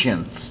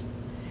constituents."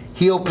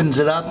 He opens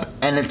it up,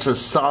 and it's a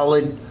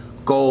solid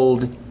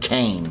gold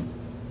cane.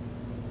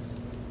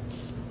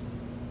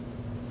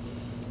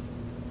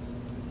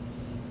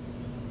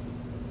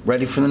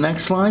 Ready for the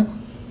next slide?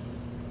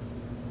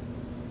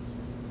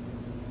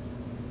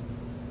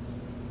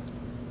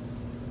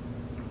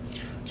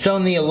 So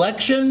in the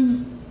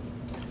election,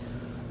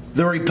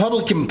 the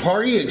Republican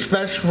Party,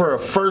 especially for a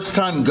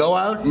first-time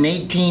go-out in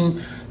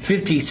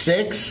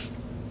 1856,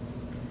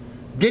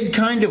 did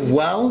kind of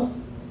well.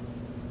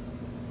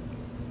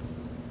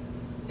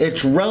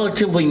 Its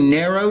relatively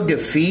narrow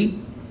defeat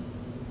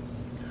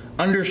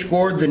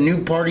underscored the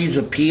new party's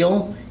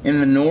appeal in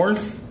the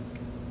North.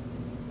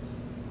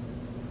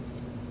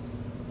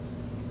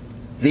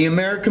 The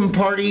American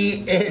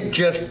Party, it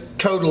just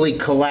totally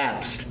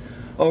collapsed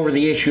over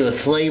the issue of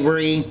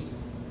slavery,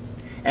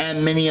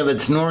 and many of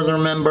its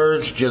northern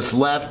members just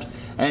left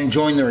and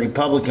joined the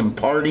Republican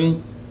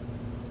Party.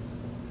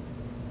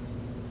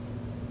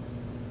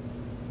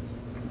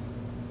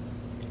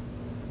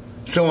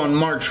 So on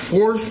March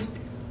 4th,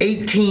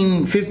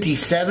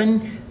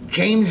 1857,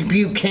 James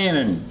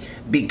Buchanan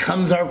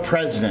becomes our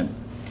president.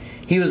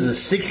 He was a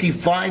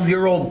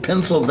 65-year-old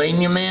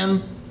Pennsylvania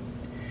man,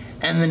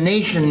 and the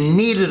nation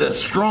needed a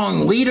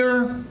strong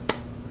leader,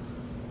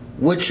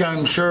 which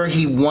I'm sure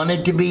he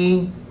wanted to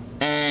be,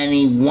 and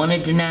he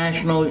wanted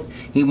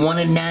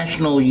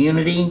national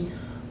unity,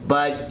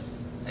 but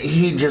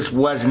he just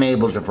wasn't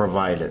able to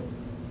provide it.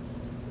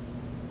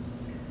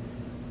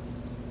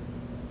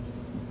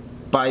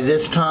 By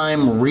this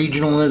time,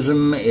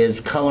 regionalism is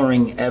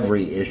coloring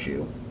every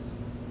issue.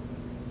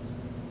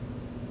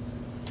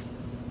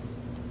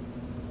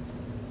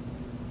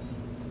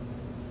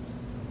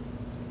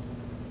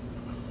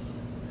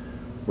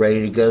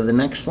 Ready to go to the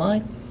next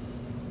slide?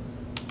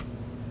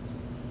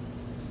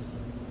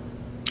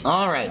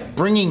 All right,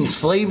 bringing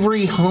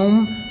slavery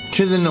home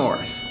to the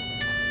North.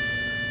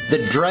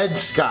 The Dred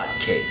Scott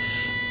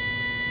case.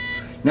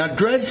 Now,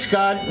 Dred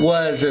Scott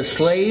was a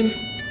slave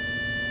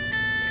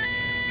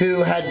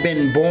who had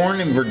been born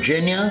in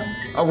Virginia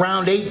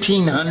around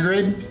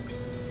 1800.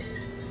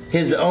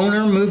 His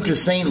owner moved to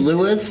St.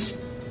 Louis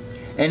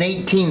in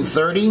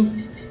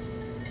 1830,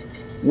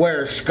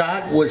 where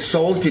Scott was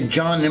sold to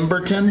John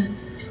Emberton,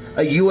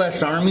 a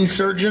U.S. Army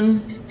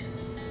surgeon.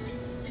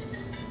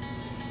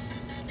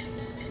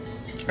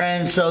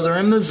 And so they're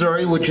in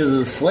Missouri, which is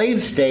a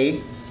slave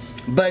state,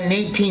 but in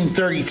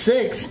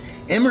 1836,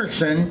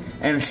 Emerson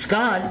and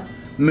Scott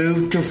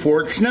moved to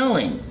Fort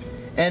Snelling,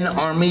 an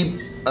Army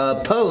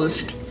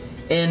post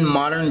in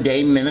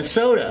modern-day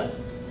Minnesota.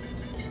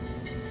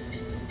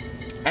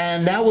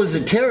 And that was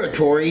a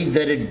territory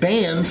that had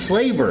banned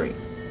slavery.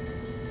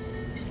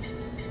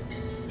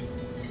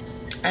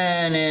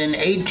 And in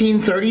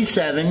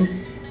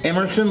 1837,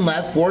 Emerson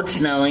left Fort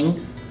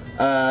Snelling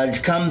to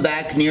come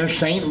back near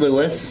St.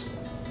 Louis.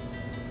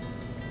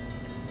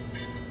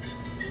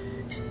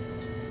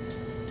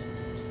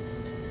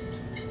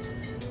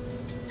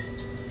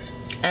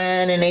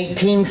 And in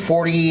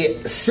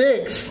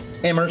 1846,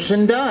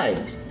 Emerson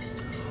died.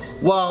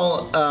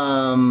 Well,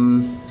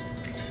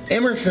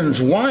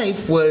 Emerson's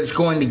wife was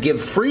going to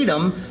give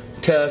freedom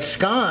to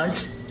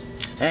Scott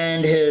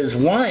and his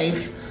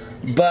wife,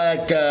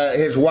 but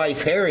his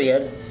wife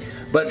Harriet,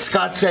 but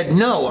Scott said,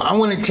 "No, I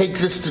want to take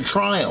this to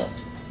trial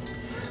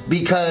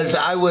because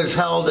I was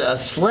held a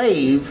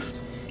slave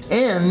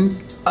in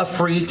a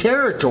free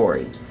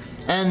territory,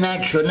 and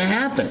that shouldn't have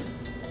happened."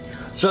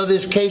 So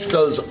this case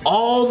goes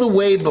all the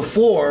way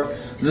before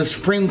the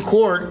Supreme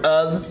Court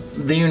of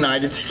the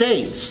United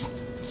States,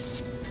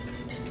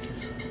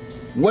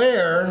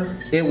 where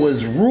it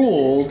was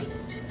ruled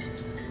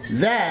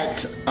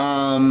that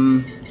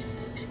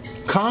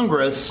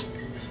Congress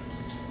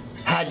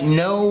had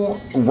no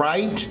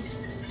right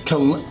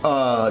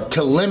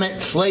to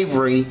limit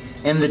slavery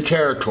in the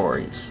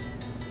territories.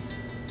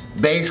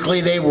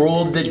 Basically, they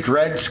ruled that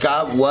Dred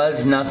Scott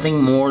was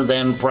nothing more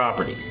than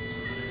property.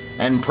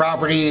 And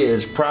property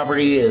is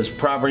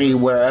property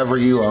wherever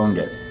you owned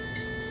it.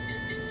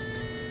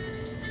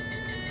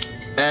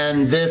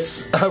 And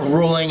this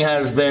ruling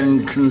has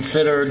been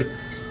considered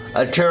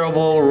a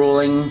terrible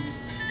ruling.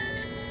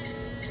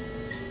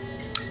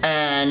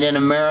 And in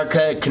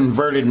America, it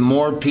converted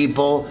more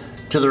people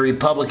to the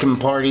Republican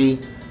Party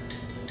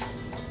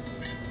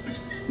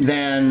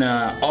than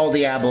all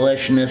the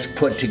abolitionists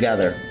put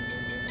together.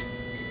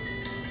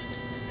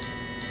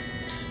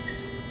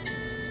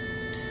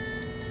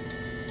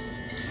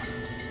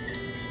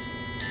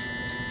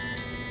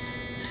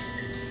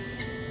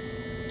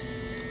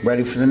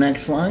 Ready for the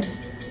next slide?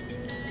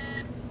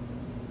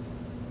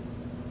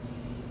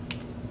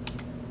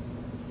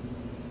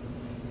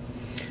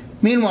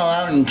 Meanwhile,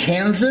 out in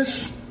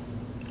Kansas,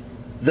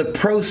 the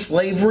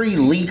pro-slavery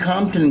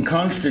Lecompton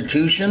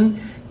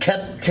Constitution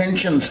kept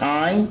tensions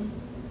high.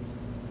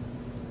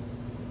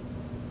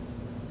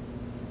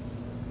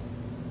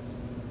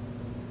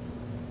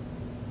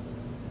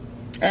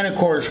 And of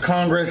course,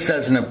 Congress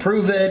doesn't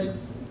approve it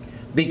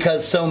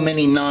because so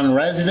many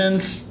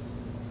non-residents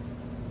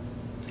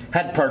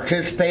had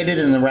participated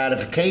in the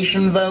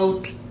ratification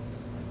vote.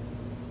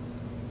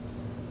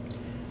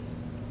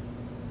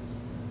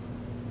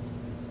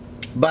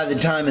 By the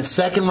time a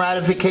second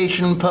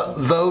ratification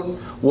vote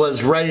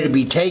was ready to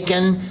be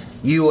taken,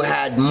 you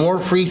had more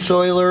free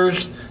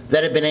soilers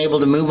that had been able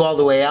to move all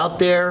the way out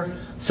there,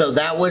 so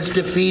that was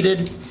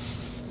defeated.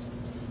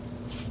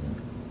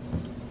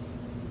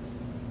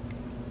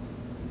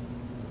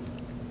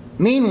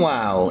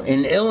 Meanwhile,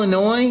 in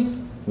Illinois,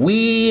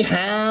 we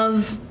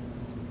have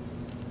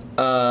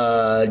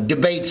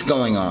debates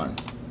going on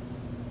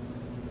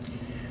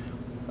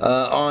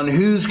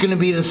who's going to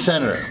be the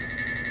senator.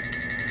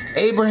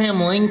 Abraham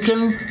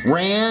Lincoln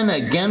ran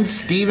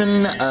against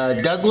Stephen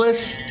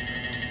Douglas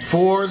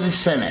for the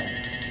Senate.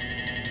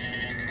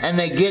 And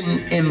they get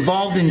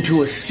involved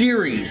into a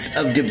series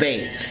of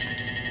debates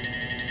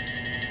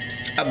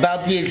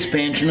about the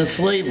expansion of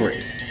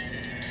slavery.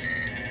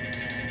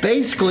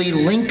 Basically,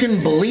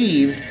 Lincoln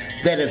believed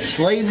that if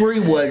slavery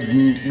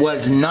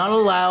was not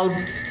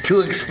allowed to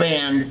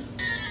expand,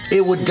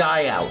 it would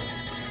die out.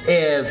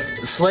 If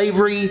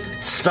slavery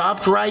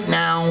stopped right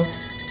now,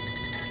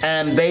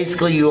 and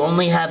basically you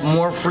only have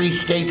more free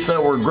states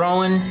that were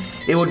growing,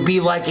 it would be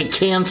like a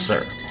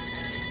cancer,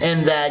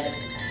 and that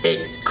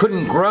it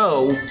couldn't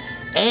grow,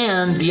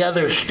 and the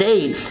other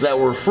states that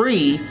were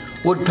free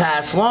would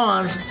pass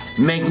laws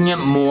making it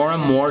more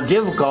and more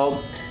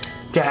difficult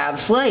to have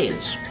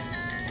slaves.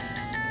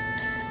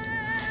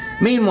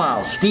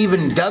 Meanwhile,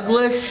 Stephen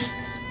Douglas,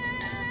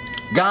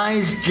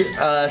 guys,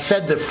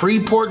 said the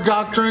Freeport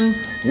Doctrine.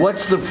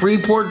 What's the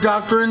Freeport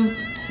Doctrine?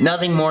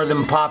 Nothing more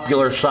than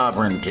popular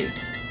sovereignty.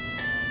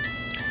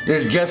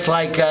 It's just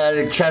like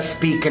the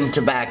Chesapeake and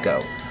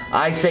tobacco.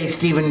 I say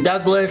Stephen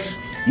Douglas,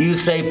 you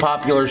say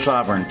popular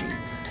sovereignty.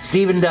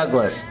 Stephen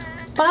Douglas,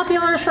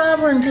 popular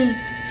sovereignty.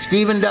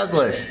 Stephen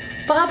Douglas,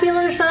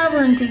 popular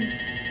sovereignty.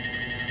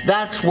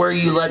 That's where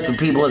you let the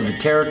people of the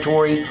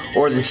territory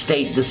or the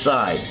state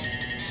decide.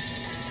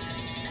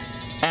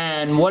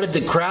 And what did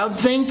the crowd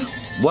think?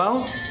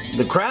 Well,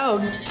 the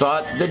crowd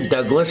thought that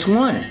Douglas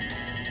won.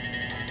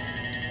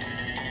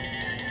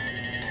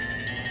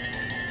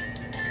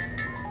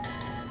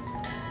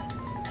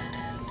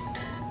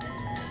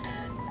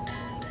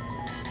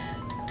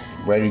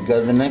 Ready to go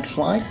to the next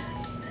slide?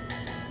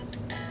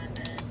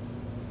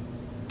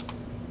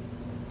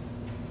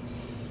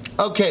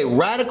 Okay,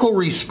 radical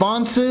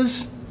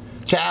responses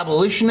to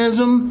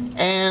abolitionism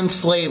and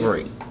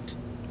slavery.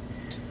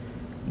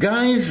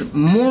 Guys,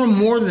 more and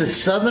more the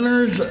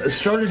Southerners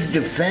started to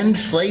defend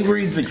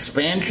slavery's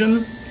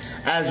expansion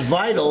as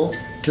vital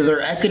to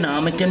their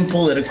economic and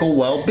political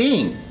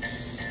well-being.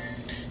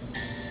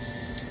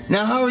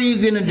 Now, how are you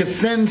going to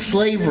defend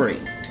slavery?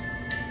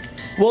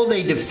 Well,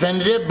 they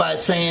defended it by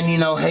saying,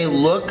 hey,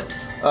 look,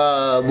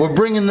 we're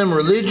bringing them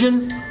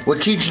religion. We're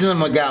teaching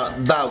them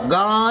about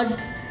God.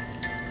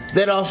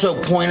 They'd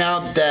also point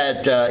out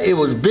that it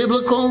was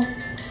biblical.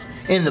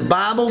 In the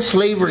Bible,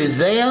 slavery is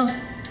there.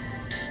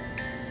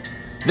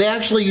 They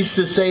actually used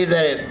to say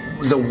that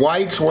the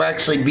whites were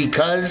actually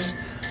because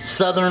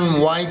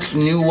Southern whites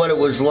knew what it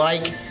was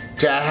like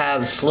to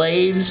have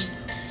slaves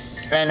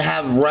and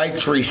have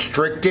rights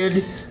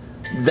restricted,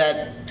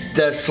 that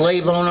the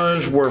slave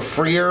owners were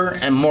freer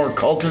and more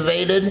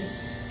cultivated.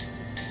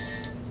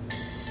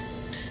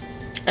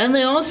 And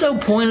they also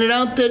pointed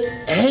out that,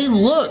 hey,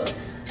 look,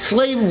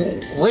 slave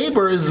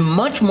labor is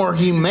much more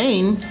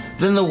humane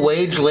than the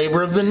wage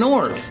labor of the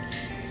North.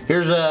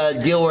 Here's a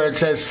deal where it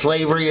says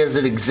slavery as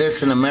it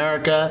exists in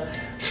America,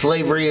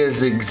 slavery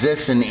as it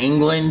exists in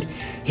England.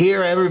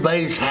 Here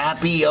everybody's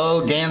happy,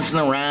 dancing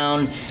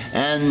around,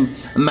 and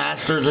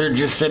masters are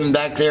just sitting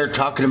back there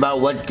talking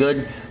about what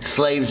good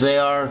slaves they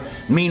are.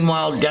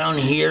 Meanwhile, down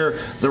here,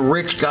 the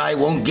rich guy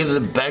won't give the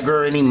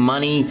beggar any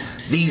money.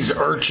 These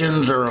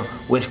urchins are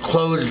with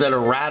clothes that are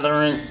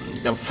rather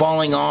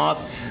falling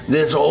off.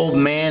 This old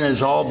man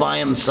is all by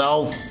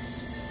himself.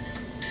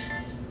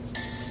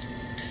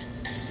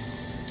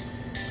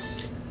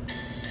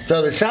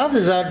 So the South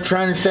is out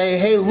trying to say,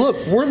 hey, look,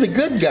 we're the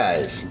good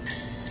guys.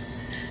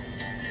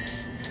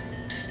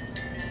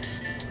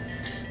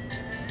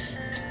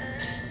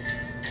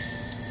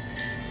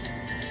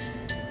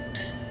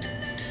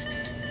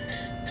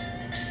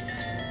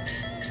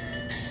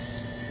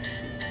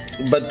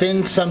 But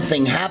then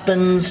something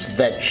happens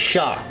that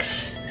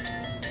shocks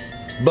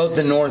both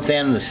the North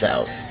and the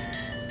South.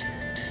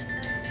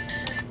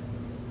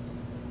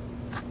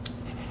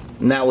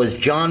 And that was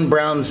John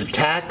Brown's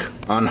attack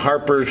on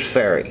Harper's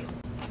Ferry.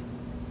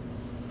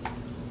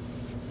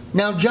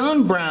 Now,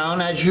 John Brown,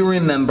 as you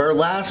remember,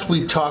 last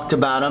we talked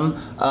about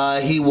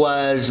him. He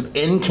was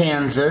in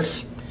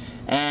Kansas,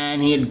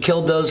 and he had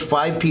killed those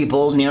 5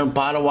 people near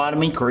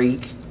Pottawatomie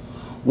Creek.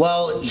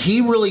 Well,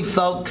 he really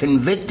felt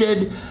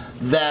convicted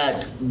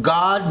that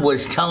God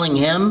was telling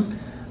him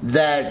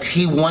that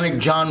he wanted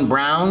John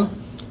Brown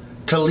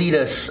to lead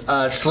a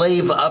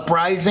slave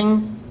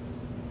uprising.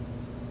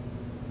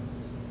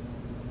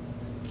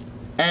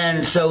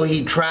 And so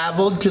he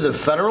traveled to the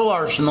Federal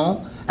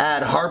Arsenal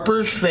at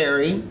Harper's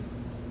Ferry,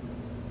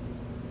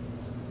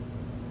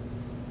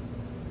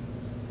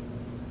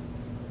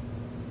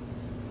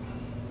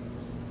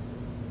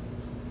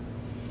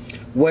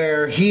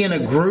 where he and a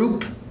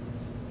group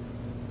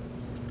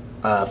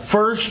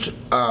first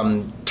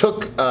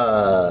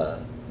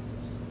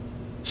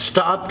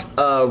stopped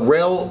a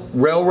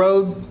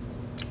railroad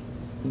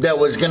that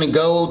was going to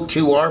go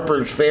to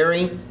Harper's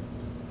Ferry,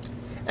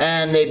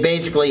 and they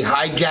basically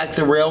hijacked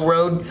the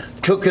railroad,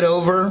 took it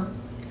over,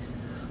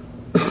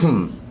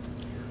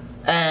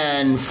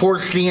 and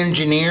forced the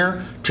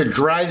engineer to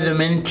drive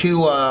them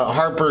into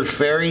Harper's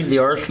Ferry, the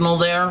arsenal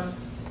there.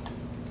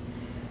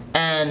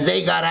 And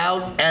they got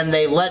out and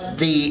they let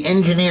the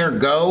engineer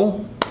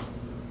go,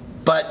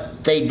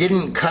 but they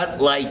didn't cut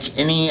like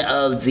any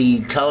of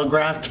the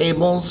telegraph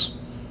cables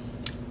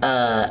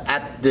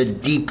at the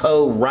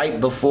depot right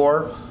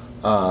before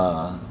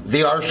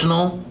the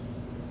arsenal.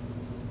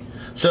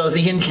 So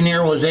the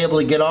engineer was able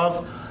to get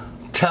off,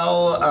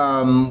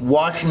 tell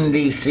Washington,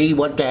 D.C.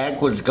 what the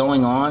heck was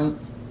going on.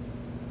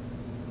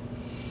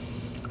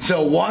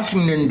 So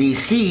Washington,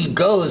 D.C.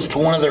 goes to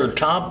one of their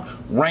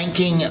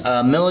top-ranking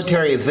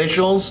military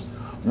officials,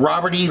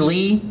 Robert E.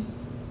 Lee,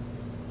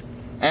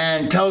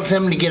 and tells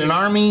him to get an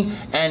army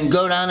and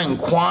go down and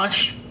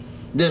quash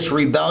this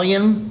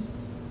rebellion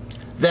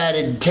that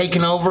had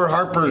taken over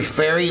Harper's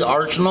Ferry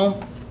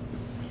Arsenal.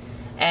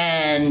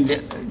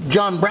 And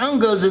John Brown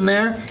goes in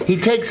there, he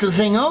takes the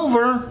thing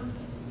over,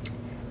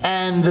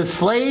 and the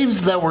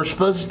slaves that were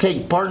supposed to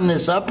take part in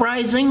this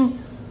uprising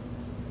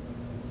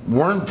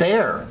weren't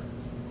there.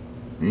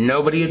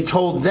 Nobody had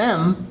told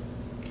them.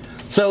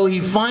 So he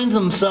finds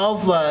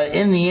himself,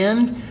 in the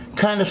end,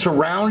 kind of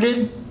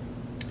surrounded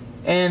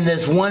in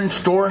this one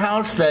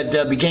storehouse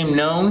that became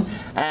known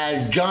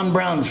as John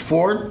Brown's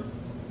Fort.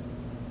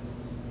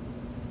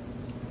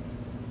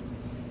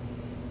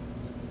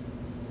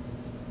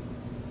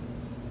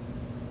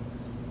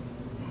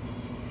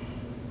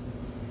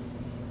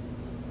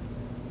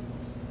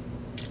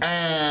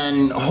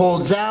 And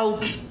holds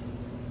out,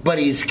 but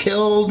he's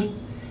killed.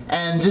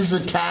 And this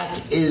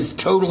attack is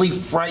totally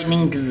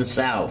frightening to the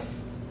South,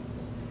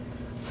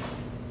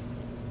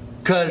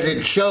 because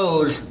it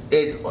shows,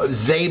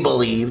 they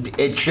believed,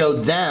 it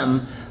showed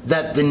them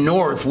that the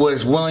North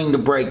was willing to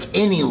break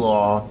any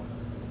law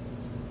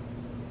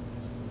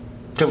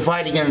to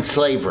fight against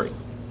slavery.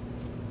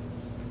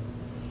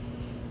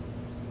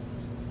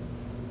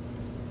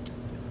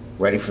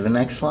 Ready for the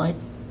next slide?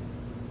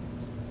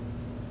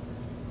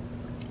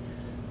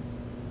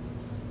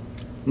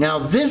 Now,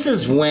 this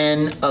is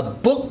when a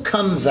book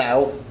comes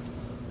out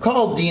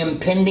called The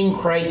Impending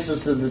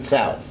Crisis of the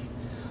South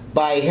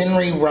by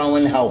Henry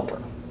Rowan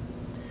Helper.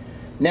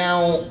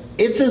 Now,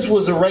 if this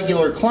was a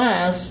regular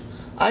class,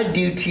 I'd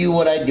do to you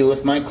what I do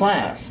with my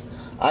class.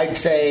 I'd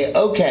say,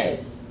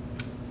 okay,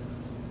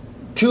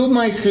 2 of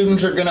my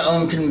students are going to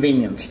own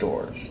convenience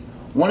stores.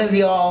 One of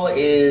y'all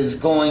is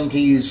going to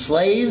use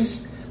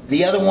slaves.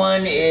 The other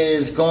one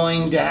is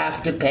going to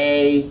have to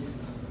pay.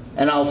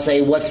 And I'll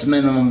say, what's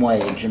minimum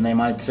wage? And they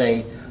might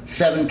say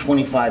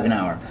 $7.25 an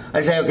hour.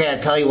 I say, okay, I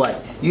tell you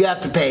what, you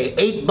have to pay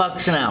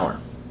 $8 an hour.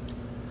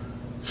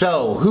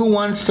 So, who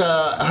wants to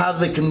have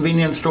the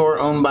convenience store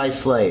owned by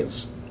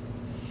slaves?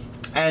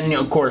 And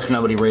of course,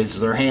 nobody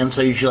raises their hand.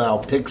 So usually, I'll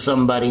pick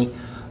somebody,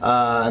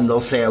 and they'll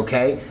say,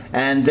 okay.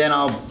 And then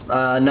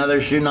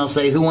another student, I'll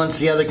say, who wants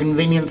the other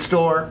convenience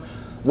store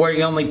where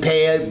you only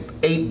pay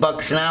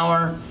 $8 an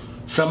hour?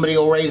 Somebody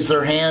will raise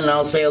their hand, and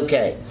I'll say,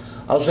 okay.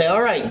 I'll say,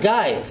 all right,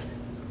 guys,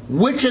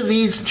 which of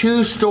these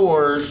 2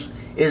 stores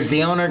is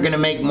the owner going to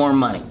make more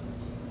money?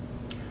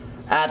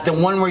 At the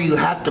one where you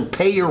have to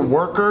pay your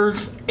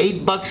workers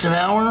 $8 an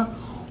hour,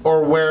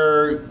 or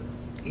where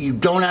you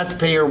don't have to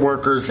pay your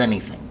workers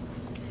anything?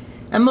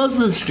 And most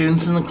of the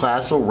students in the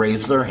class will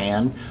raise their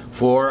hand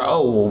for,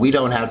 oh, well, we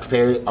don't have to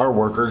pay our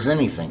workers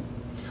anything.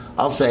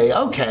 I'll say,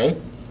 okay.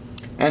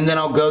 And then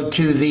I'll go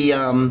to the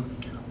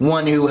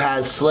one who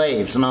has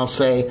slaves, and I'll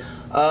say,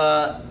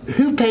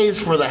 who pays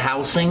for the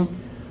housing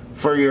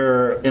for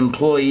your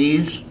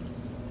employees?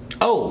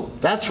 Oh,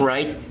 that's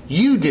right,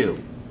 you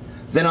do.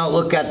 Then I'll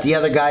look at the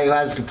other guy who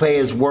has to pay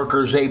his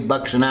workers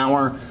 $8 an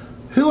hour.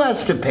 Who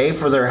has to pay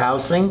for their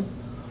housing?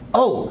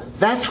 Oh,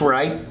 that's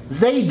right,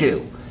 they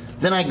do.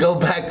 Then I go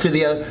back to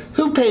the other.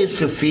 Who pays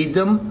to feed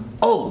them?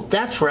 Oh,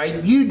 that's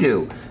right, you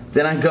do.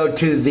 Then I go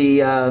to the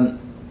 $8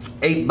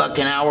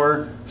 an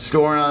hour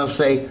store, and I'll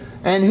say,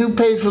 and who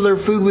pays for their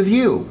food with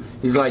you?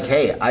 He's like,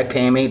 hey, I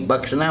pay him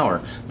 $8 an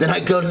hour. Then I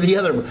go to the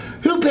other.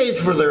 Who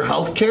pays for their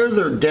health care,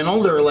 their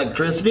dental, their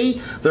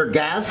electricity, their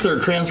gas,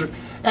 their transfer?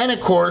 And of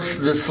course,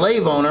 the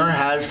slave owner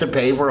has to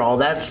pay for all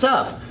that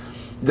stuff.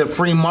 The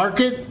free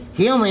market,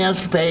 he only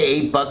has to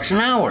pay $8 an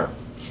hour.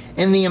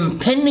 In the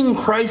impending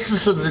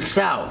crisis of the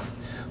South,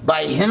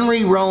 by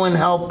Henry Rowan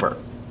Helper.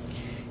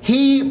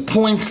 He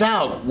points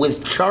out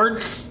with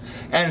charts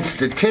and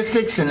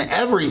statistics and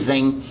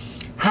everything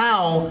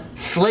how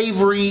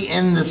slavery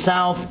in the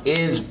South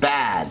is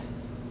bad.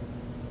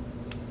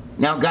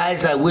 Now,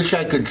 guys, I wish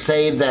I could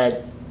say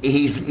that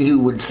he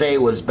would say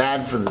it was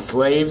bad for the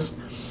slaves.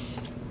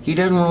 He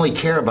doesn't really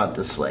care about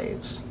the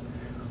slaves.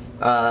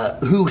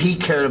 Who he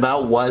cared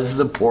about was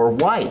the poor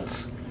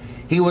whites.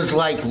 He was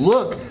like,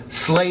 look,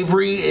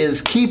 slavery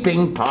is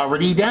keeping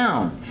poverty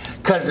down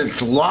because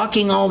it's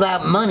locking all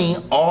that money,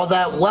 all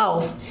that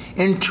wealth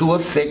into a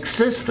fixed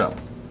system.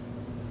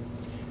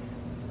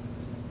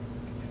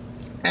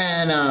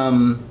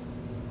 And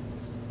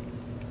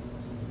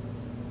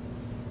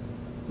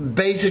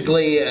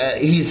basically,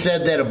 he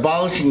said that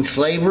abolishing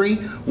slavery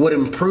would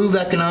improve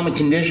economic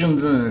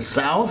conditions in the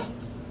South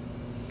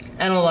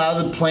and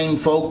allow the plain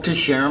folk to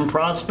share in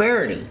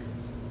prosperity.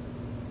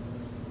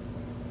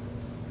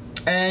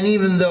 And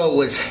even though it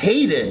was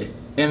hated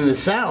in the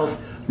South,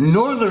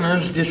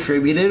 Northerners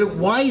distributed it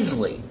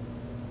wisely,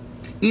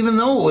 even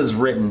though it was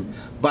written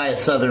by a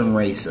Southern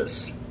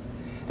racist.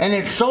 And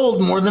it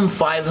sold more than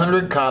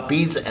 500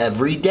 copies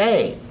every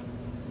day.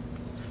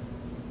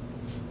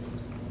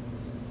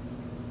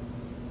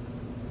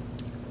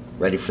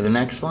 Ready for the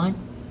next slide?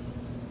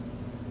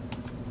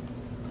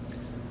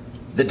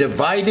 The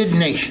divided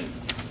nation.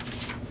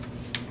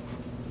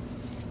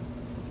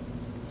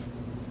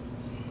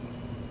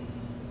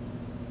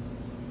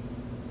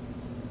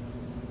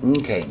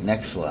 Okay,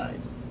 next slide.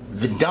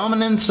 The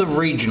dominance of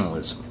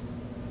regionalism.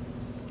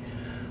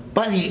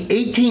 By the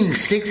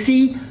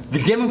 1860s,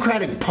 the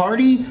Democratic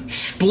Party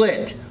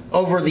split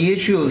over the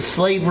issue of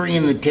slavery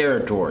in the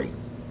territory.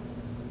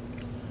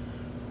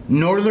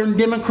 Northern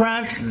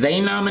Democrats, they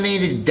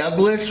nominated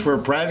Douglas for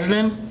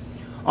president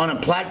on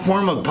a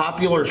platform of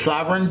popular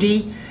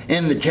sovereignty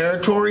in the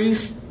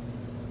territories.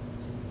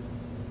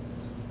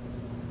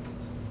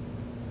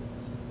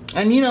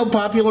 And you know,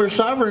 popular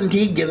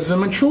sovereignty gives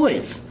them a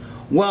choice.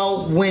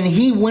 Well, when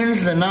he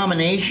wins the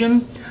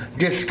nomination,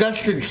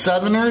 disgusted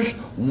Southerners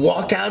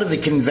walk out of the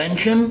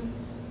convention.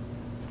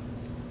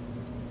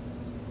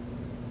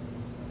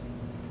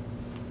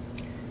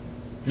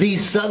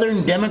 These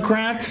Southern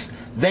Democrats,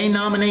 they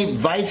nominate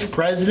Vice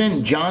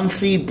President John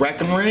C.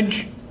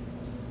 Breckinridge.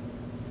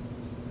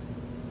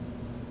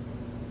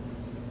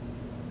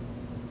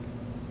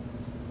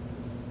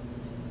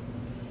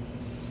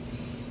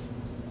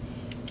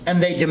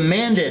 And they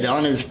demanded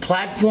on his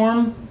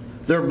platform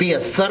there be a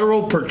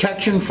federal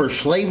protection for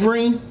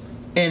slavery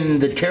in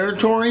the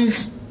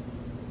territories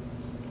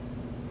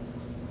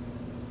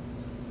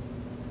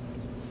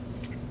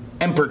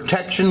and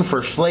protection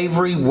for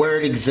slavery where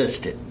it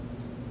existed.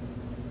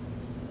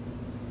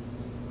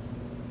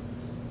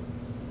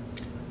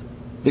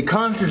 The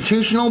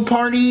Constitutional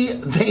Party,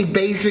 they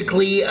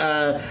basically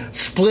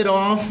split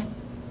off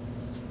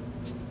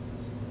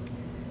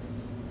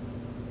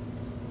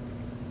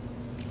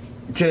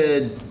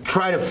to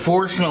try to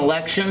force an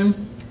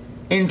election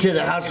into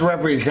the House of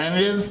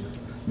Representatives.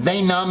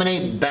 They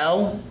nominate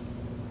Bell.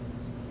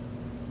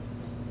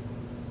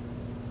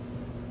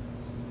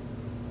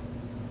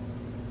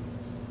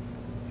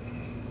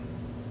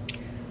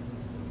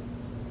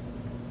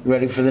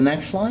 Ready for the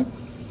next slide?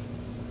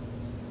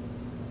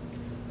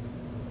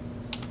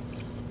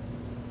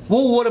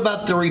 Well, what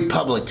about the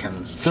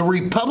Republicans? The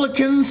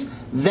Republicans,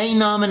 they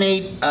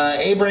nominate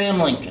Abraham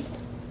Lincoln,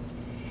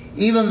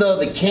 even though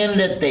the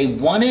candidate they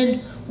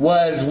wanted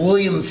was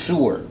William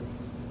Seward,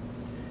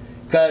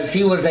 because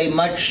he was a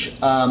much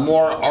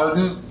more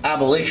ardent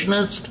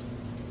abolitionist.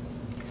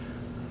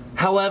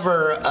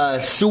 However,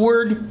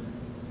 Seward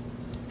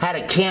had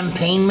a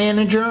campaign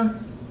manager,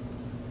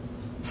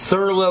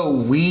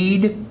 Thurlow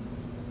Weed,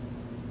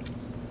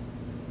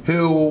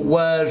 who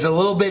was a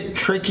little bit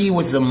tricky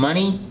with the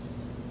money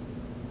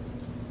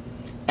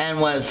and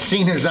was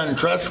seen as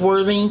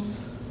untrustworthy.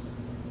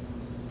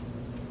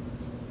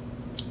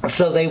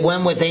 So they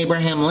went with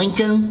Abraham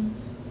Lincoln.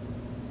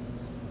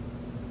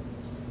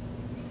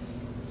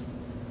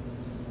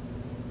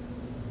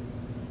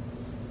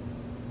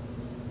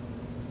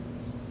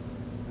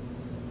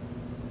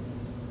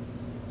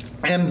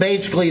 And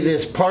basically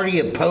this party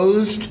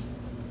opposed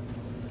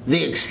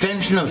the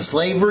extension of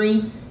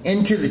slavery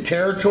into the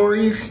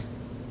territories.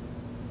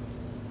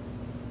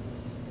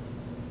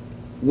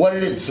 What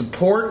did it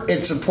support?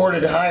 It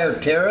supported higher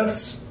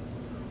tariffs,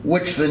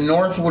 which the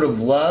North would have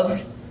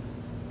loved,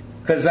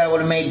 because that would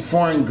have made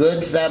foreign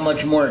goods that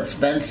much more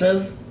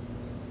expensive.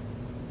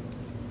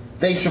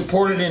 They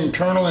supported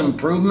internal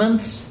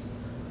improvements,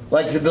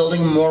 like the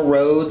building of more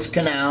roads,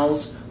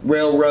 canals,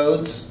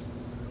 railroads,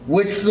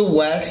 which the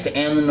West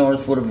and the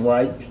North would have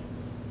liked.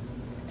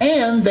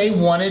 And they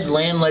wanted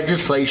land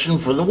legislation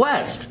for the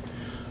West,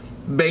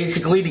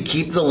 basically to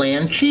keep the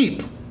land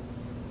cheap,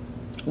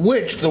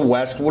 which the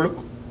West would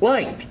have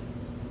liked.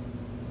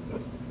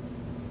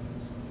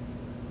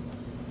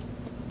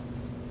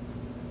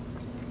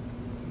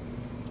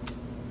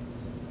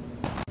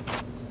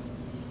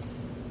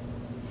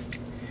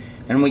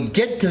 And we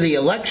get to the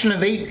election of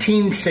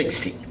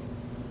 1860.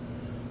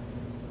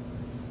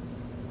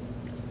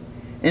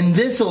 In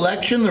this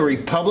election, the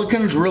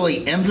Republicans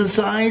really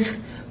emphasized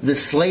the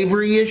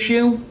slavery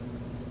issue.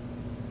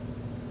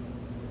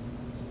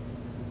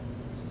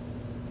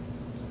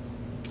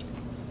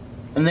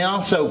 And they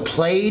also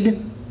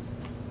played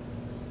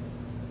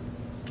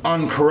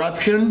on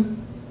corruption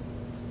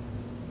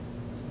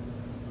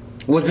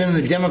within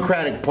the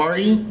Democratic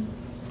Party.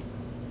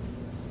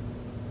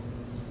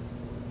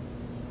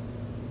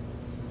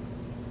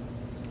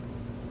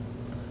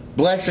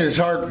 Bless his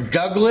heart,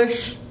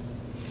 Douglas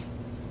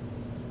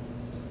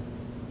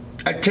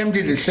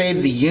attempted to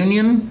save the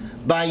Union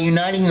by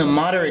uniting the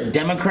moderate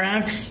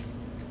Democrats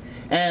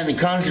and the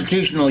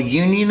constitutional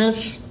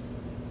Unionists.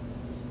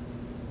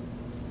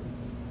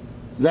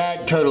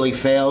 That totally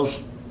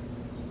fails.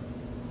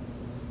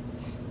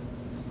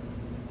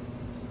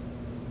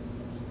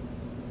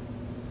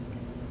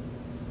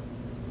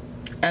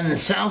 And the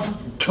South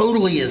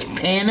totally is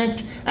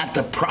panicked at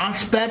the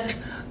prospect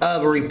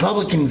of a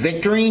Republican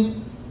victory.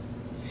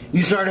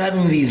 You start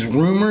having these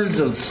rumors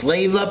of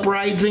slave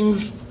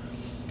uprisings,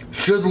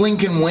 should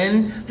Lincoln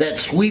win, that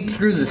sweep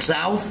through the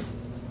South.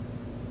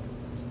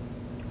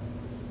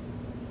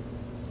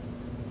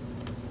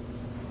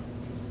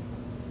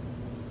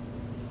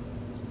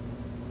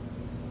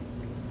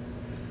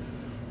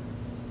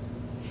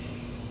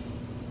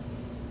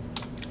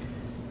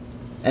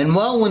 And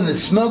well, when the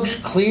smoke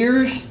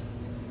clears,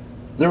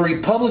 the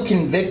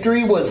Republican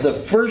victory was the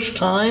first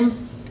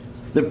time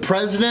the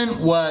president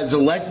was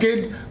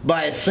elected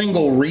by a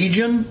single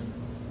region.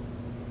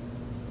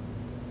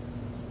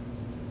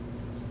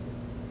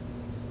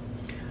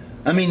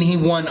 I mean, he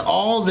won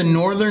all the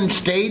northern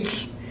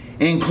states,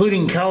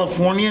 including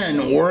California and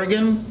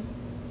Oregon,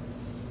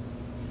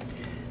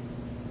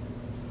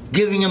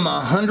 giving him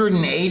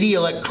 180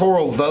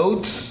 electoral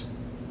votes,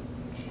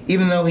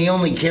 even though he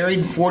only carried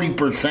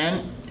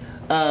 40%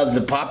 of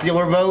the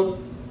popular vote.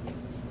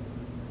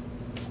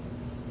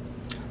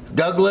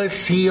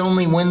 Douglas, he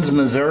only wins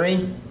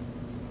Missouri.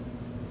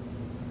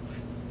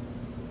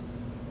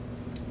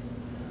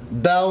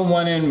 Bell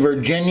won in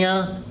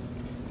Virginia,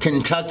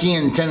 Kentucky,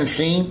 and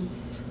Tennessee,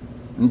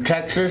 and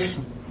Texas.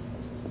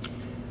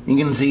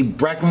 You can see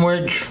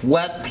Breckinridge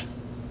swept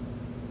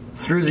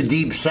through the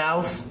Deep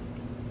South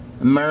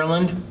in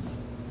Maryland.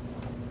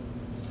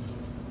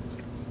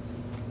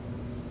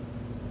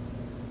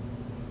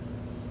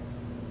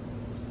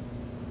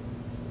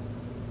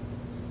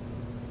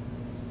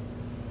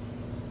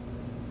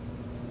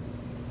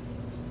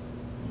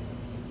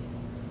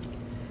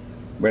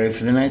 Ready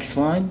for the next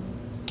slide?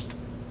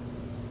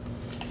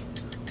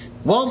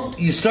 Well,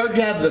 you start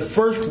to have the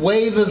first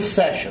wave of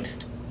secession,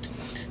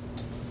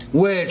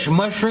 which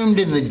mushroomed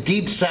in the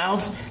Deep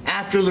South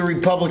after the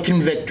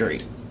Republican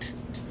victory.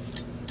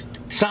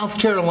 South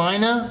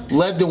Carolina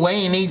led the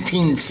way in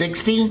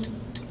 1860,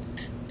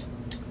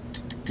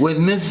 with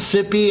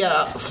Mississippi,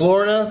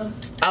 Florida,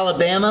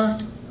 Alabama,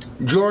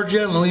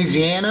 Georgia, and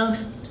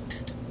Louisiana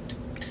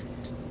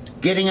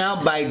getting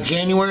out by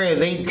January of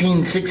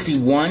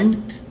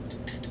 1861.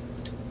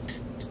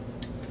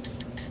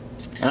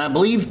 And I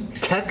believe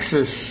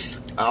Texas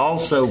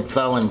also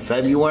fell in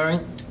February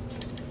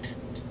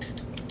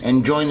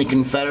and joined the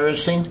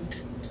Confederacy.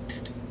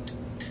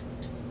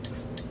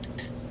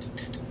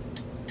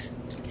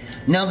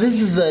 Now,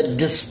 this is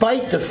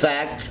despite the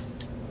fact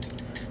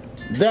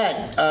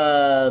that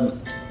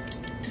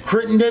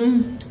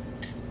Crittenden,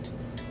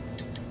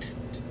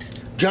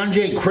 John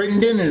J.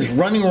 Crittenden, is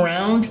running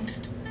around.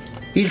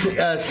 He's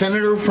a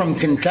senator from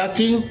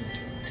Kentucky.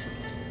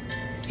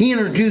 He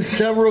introduced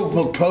several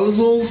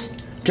proposals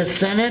to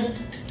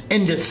Senate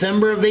in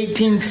December of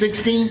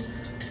 1860,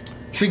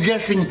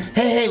 suggesting,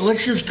 hey,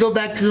 let's just go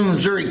back to the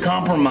Missouri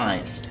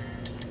Compromise.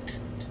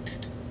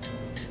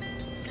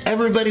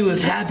 Everybody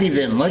was happy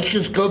then. Let's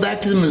just go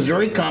back to the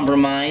Missouri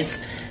Compromise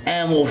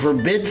and we'll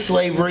forbid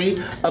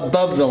slavery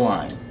above the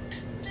line.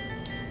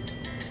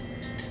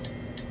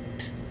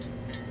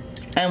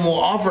 And we'll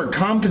offer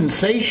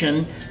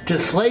compensation to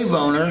slave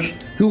owners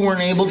who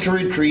weren't able to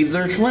retrieve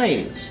their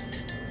slaves.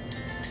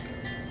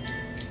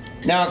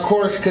 Now, of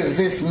course, because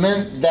this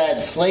meant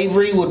that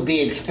slavery would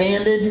be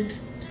expanded,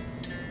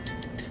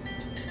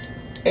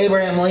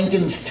 Abraham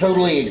Lincoln's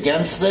totally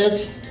against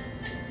this.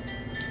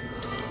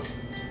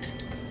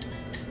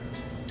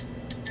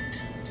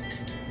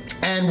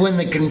 And when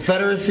the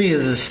Confederacy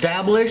is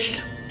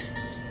established,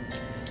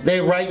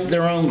 they write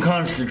their own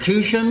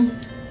constitution,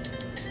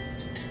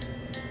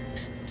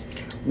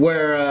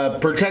 where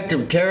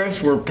protective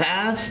tariffs were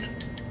passed.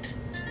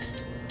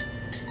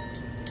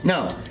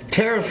 No,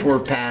 tariffs were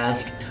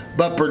passed,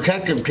 but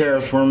protective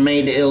tariffs were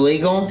made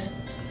illegal.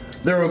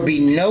 There would be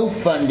no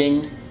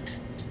funding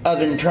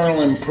of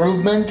internal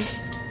improvements.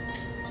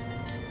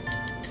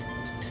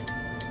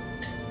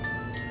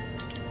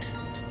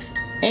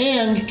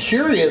 And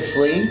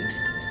curiously,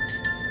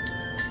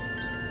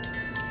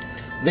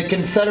 the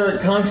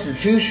Confederate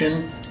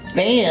Constitution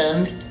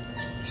banned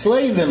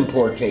slave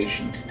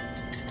importation.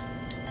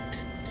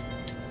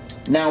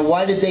 Now,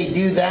 why did they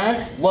do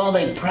that? Well,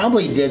 they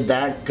probably did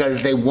that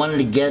because they wanted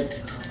to get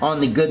on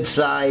the good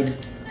side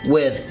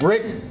with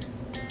Britain.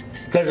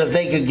 Because if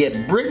they could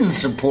get Britain's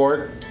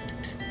support,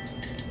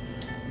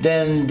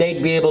 then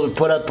they'd be able to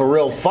put up a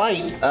real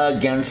fight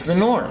against the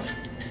North.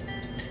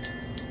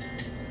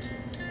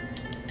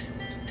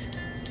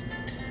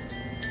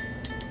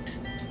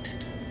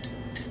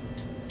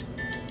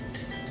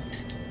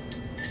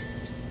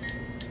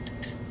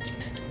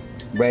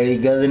 Ready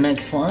to go to the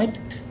next slide?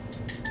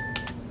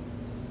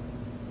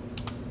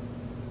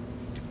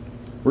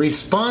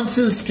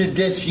 Responses to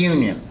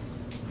disunion.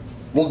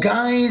 Well,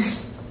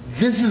 guys,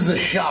 this is a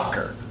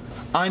shocker.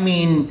 I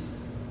mean,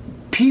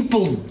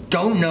 people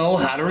don't know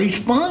how to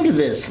respond to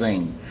this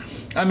thing.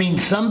 I mean,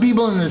 some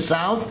people in the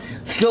South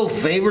still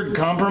favored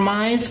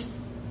compromise.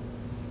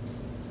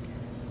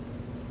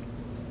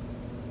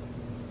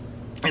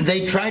 And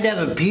they tried to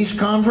have a peace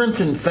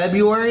conference in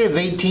February of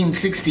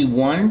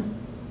 1861,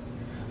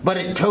 but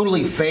it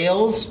totally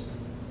fails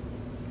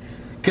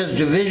because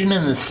division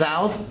in the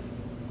South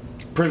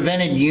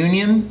prevented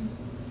union.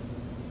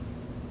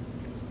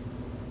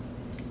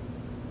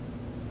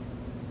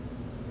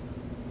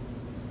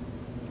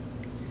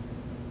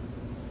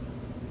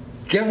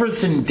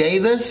 Jefferson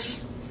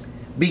Davis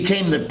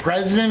became the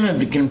president of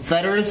the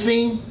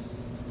Confederacy,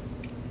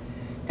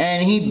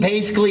 and he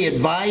basically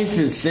advised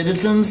his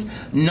citizens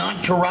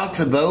not to rock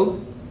the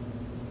boat.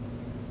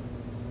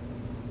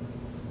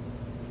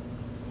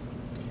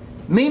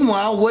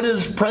 Meanwhile, what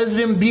does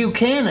President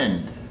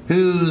Buchanan,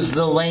 who's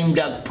the lame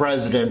duck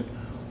president,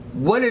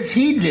 what does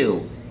he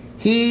do?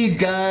 He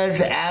does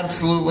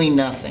absolutely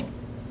nothing.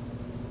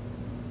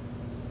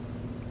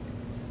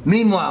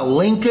 Meanwhile,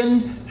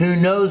 Lincoln, who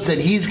knows that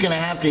he's going to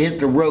have to hit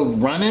the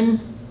road running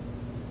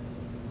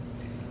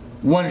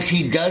once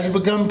he does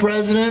become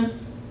president,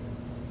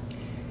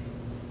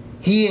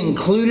 he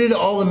included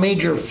all the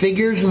major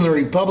figures in the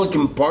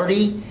Republican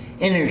Party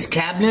in his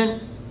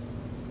cabinet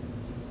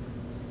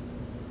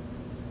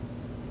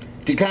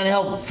to kind of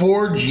help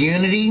forge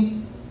unity.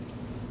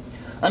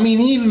 I mean,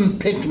 he even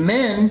picked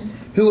men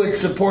who had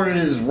supported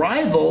his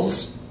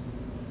rivals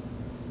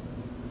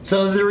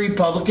so that the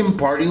Republican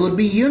Party would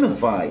be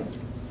unified.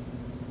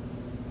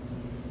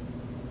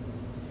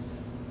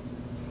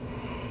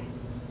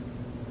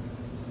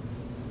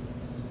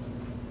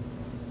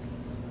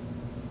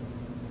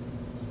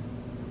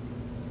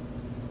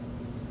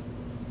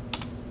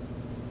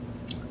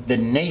 The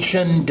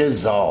nation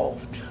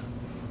dissolved.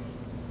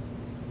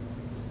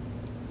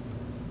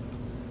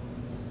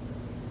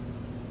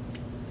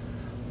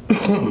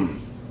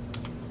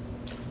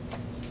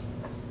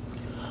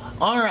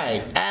 All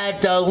right,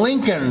 at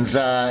Lincoln's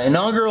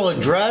inaugural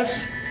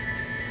address,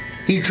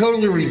 he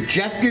totally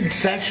rejected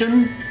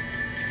secession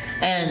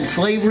and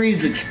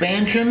slavery's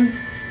expansion,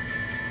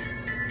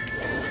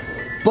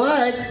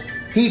 but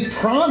he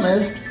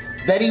promised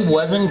that he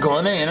wasn't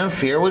going to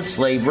interfere with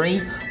slavery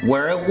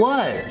where it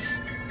was.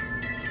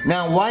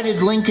 Now, why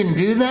did Lincoln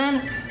do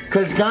that?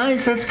 Because,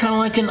 guys, that's kind of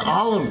like an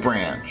olive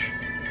branch,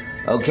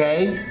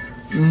 okay?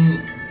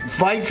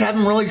 Fights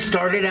haven't really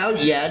started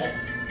out yet.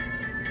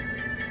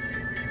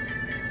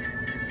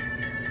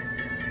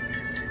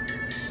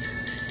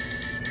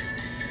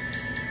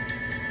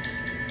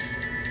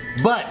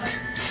 But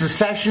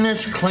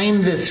secessionists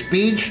claimed this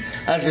speech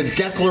as a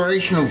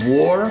declaration of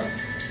war.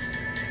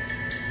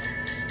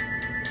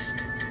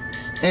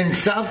 In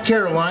South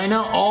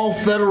Carolina, all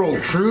federal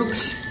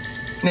troops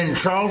in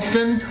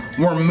Charleston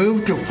were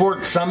moved to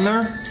Fort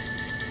Sumner,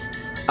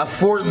 a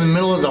fort in the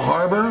middle of the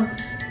harbor.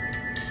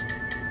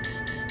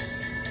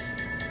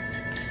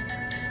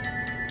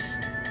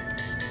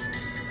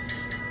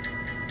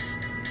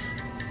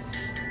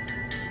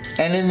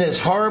 And in this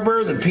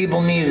harbor, the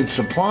people needed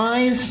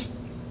supplies.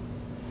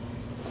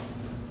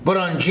 But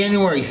on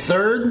January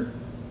 3rd,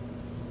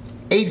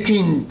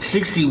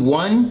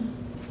 1861,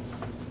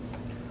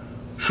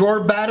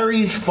 shore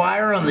batteries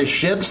fire on the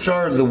ship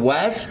Star of the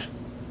West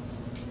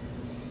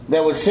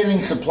that was sending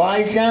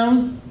supplies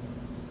down,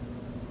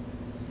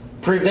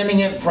 preventing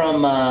it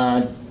from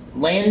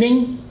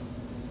landing.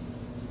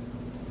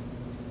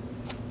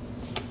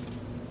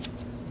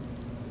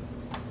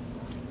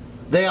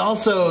 They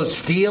also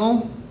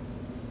steal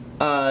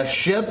a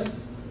ship,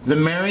 the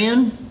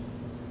Marion,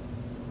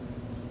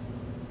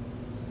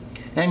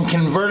 and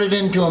convert it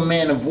into a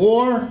man of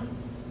war.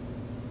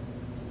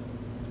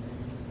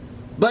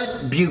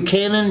 But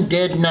Buchanan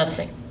did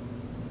nothing.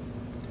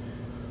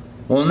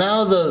 Well,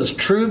 now those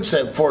troops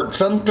at Fort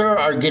Sumter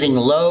are getting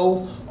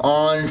low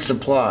on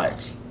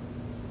supplies.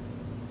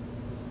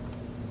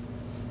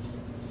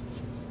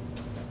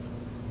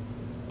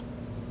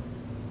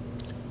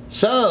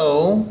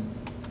 So,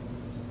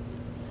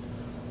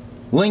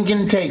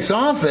 Lincoln takes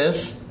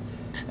office,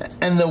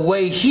 and the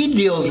way he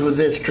deals with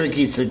this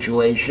tricky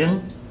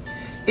situation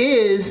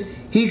is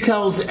he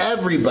tells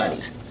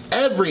everybody,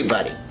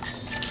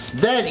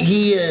 that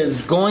he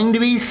is going to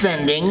be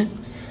sending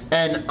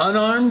an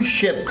unarmed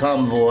ship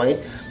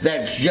convoy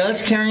that's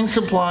just carrying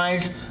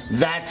supplies,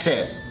 that's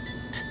it,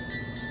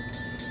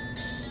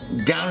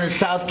 down to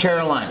South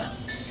Carolina.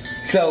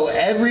 So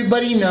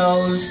everybody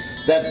knows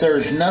that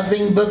there's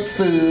nothing but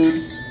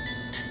food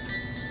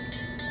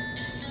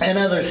and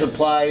other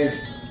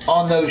supplies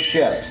on those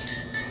ships.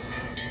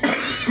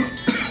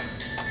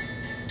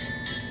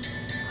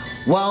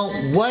 Well,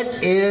 what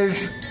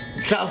is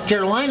South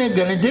Carolina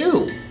going to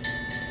do?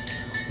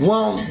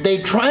 Well, they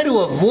try to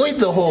avoid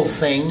the whole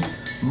thing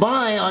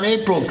by, on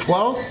April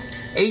 12th,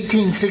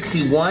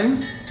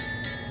 1861,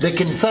 the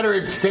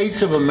Confederate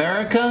States of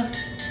America,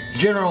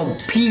 General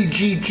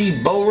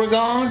P.G.T.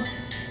 Beauregard,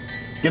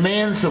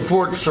 demands the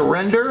fort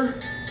surrender,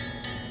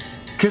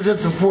 because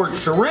if the fort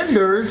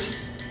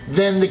surrenders,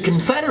 then the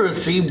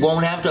Confederacy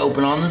won't have to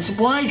open on the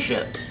supply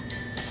ship.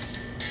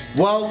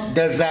 Well,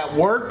 does that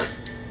work?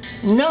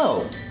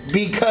 No,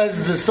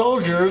 because the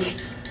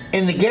soldiers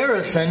in the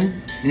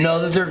garrison know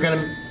that they're going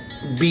to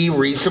be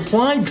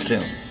resupplied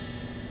soon.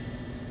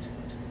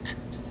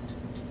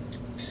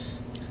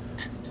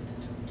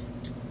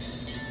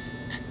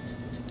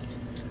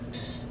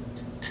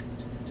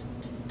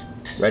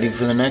 Ready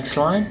for the next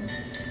slide?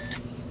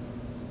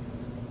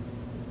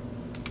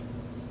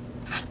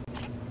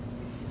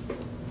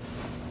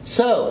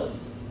 So,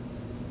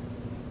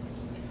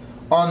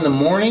 on the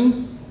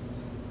morning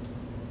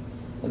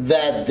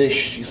that the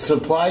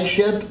supply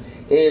ship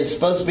is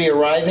supposed to be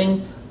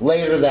arriving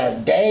later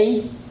that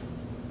day,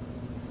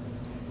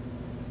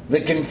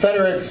 the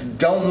Confederates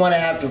don't want to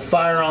have to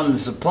fire on the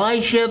supply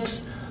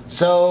ships,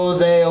 so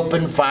they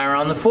open fire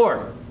on the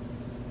fort.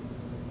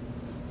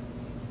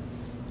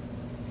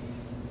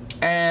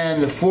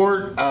 And the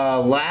fort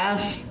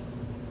lasts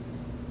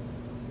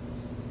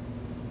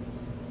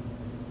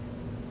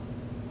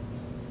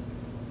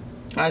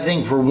I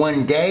think for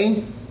one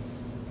day.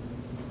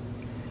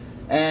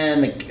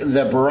 And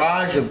the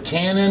barrage of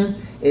cannon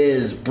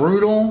is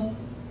brutal.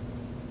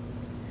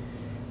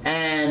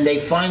 And they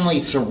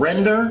finally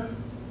surrender.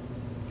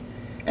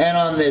 And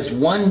on this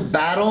one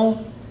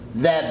battle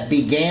that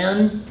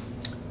began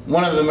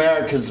one of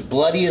America's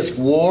bloodiest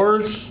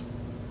wars,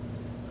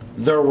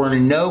 there were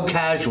no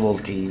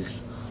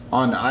casualties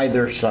on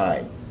either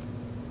side.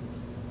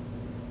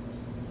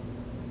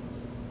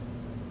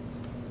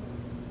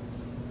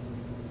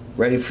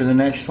 Ready for the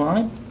next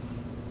slide?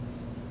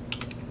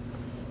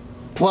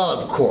 Well,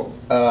 of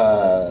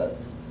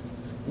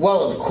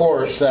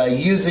course,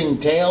 using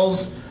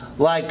tales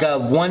like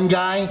one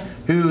guy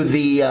who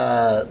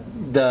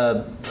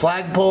the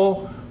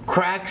flagpole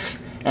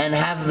cracks and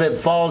half of it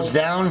falls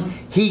down.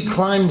 He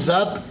climbs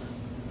up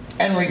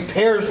and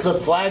repairs the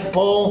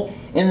flagpole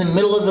in the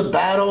middle of the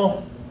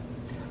battle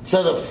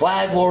so the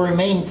flag will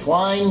remain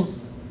flying.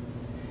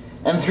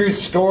 And through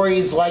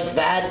stories like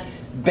that,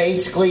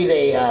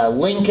 basically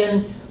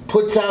Lincoln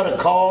puts out a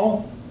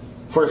call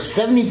for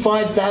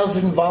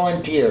 75,000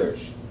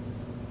 volunteers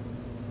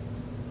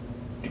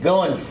to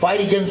go and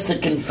fight against the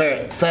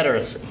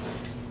Confederacy.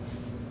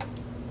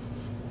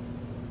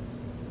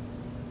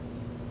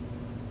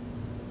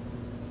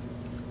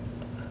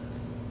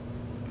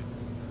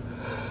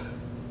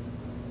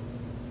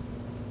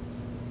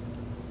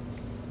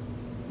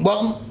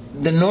 Well,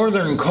 the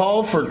Northern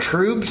call for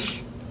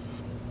troops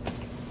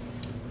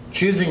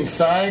choosing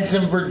sides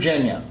in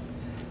Virginia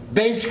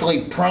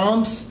basically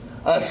prompts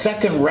a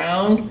second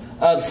round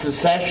of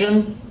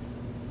secession.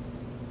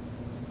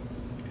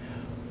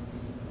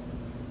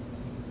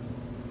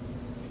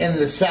 In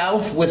the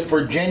South, with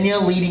Virginia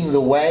leading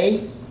the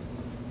way.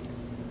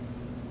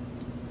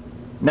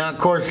 Now, of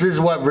course, this is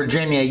what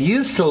Virginia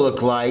used to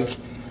look like,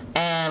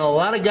 and a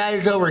lot of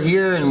guys over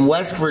here in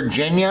West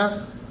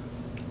Virginia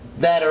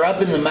that are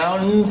up in the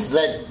mountains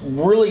that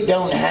really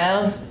don't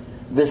have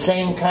the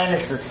same kind of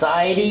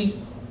society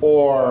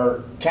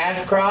or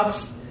cash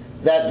crops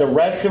that the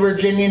rest of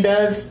Virginia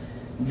does.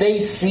 They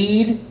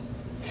cede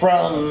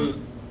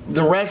from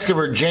the rest of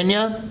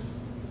Virginia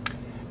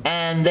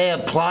and they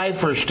apply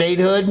for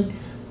statehood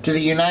to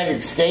the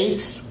United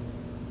States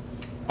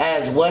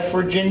as West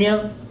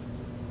Virginia,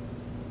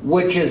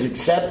 which is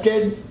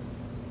accepted.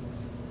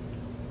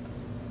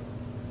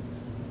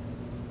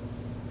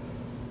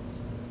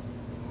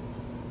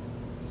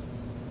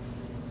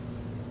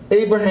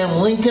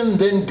 Abraham Lincoln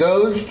then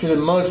goes to the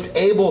most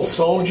able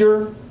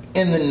soldier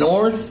in the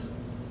North.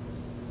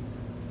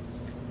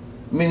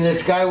 I mean,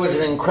 this guy was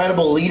an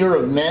incredible leader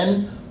of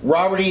men,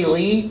 Robert E.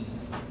 Lee,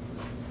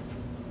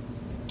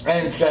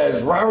 and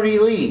says, Robert E.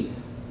 Lee,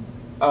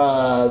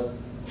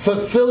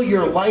 fulfill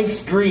your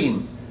life's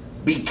dream.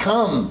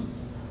 Become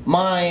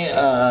my,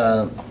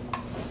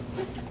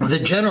 the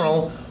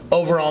general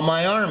over all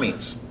my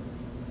armies.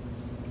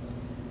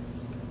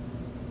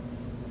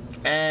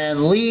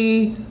 And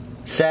Lee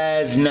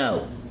says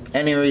no,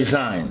 and he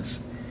resigns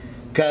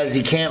because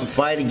he can't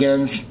fight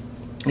against,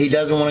 he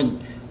doesn't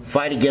want to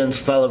fight against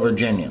fellow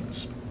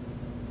Virginians.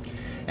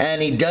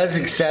 And he does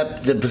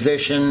accept the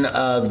position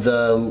of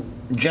the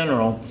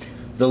general,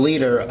 the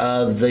leader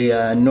of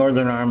the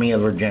Northern Army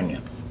of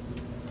Virginia.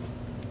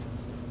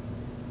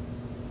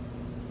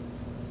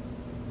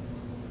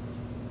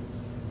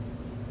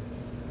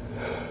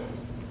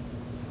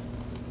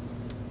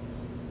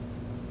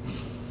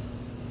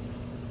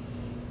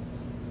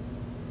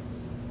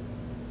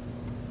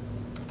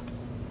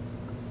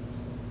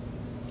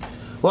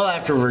 Well,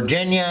 after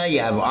Virginia, you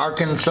have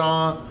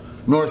Arkansas,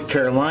 North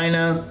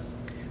Carolina,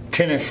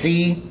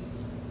 Tennessee.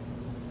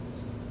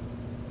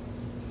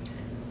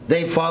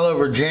 They follow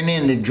Virginia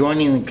into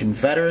joining the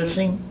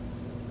Confederacy.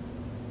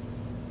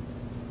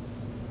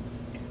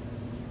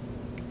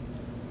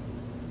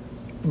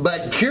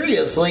 But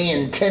curiously,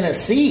 in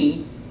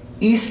Tennessee,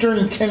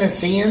 Eastern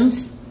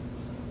Tennesseans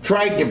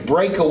tried to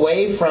break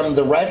away from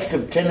the rest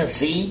of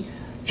Tennessee,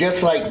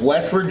 just like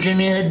West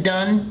Virginia had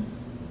done,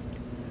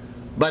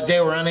 but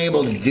they were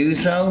unable to do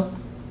so.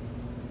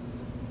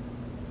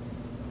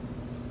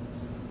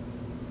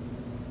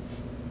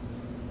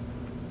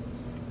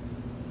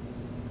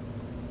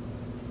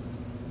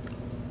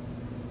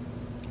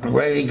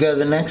 Ready to go to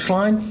the next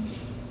slide?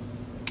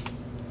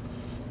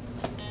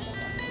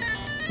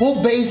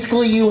 Well,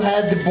 basically you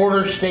had the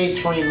border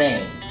states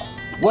remain.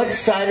 What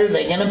side are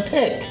they going to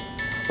pick?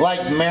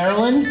 Like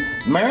Maryland?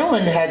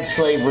 Maryland had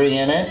slavery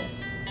in it.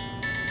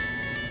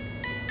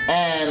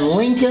 And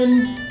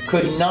Lincoln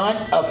could not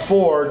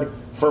afford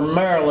for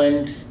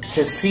Maryland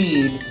to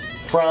cede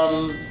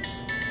from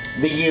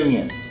the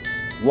Union.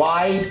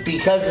 Why?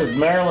 Because if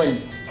Maryland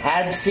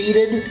had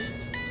ceded,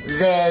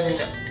 then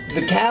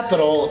the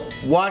capital,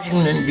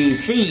 Washington,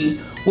 D.C.,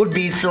 would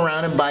be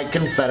surrounded by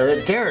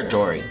Confederate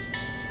territory.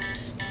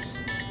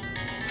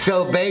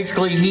 So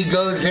basically he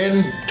goes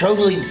in,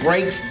 totally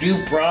breaks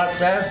due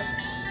process,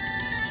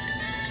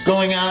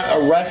 going out,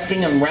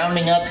 arresting and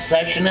rounding up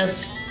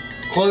sessionists,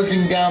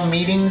 closing down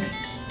meetings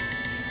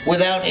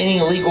without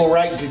any legal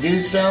right to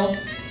do so.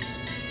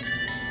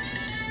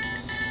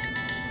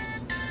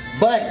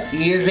 But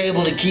he is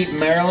able to keep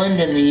Maryland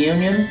in the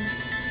Union.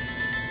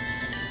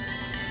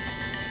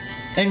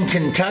 In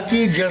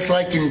Kentucky, just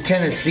like in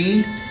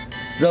Tennessee,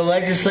 the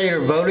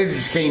legislature voted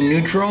to stay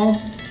neutral,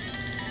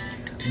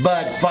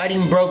 but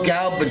fighting broke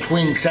out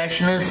between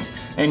secessionists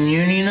and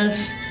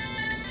unionists.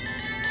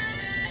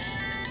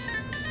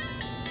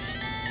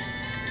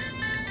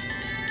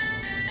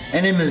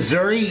 And in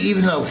Missouri,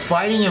 even though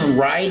fighting and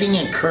rioting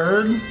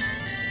occurred,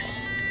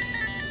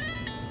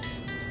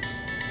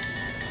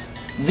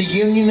 the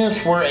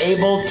Unionists were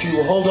able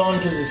to hold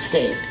on to the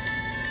state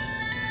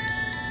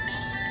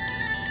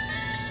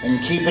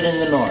and keep it in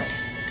the North.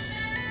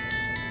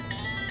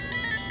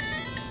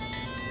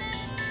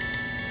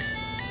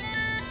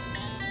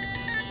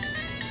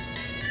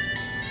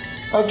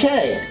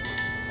 Okay,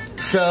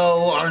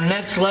 so our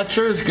next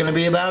lecture is going to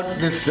be about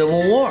the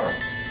Civil War.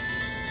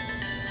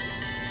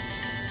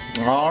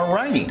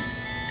 Alrighty.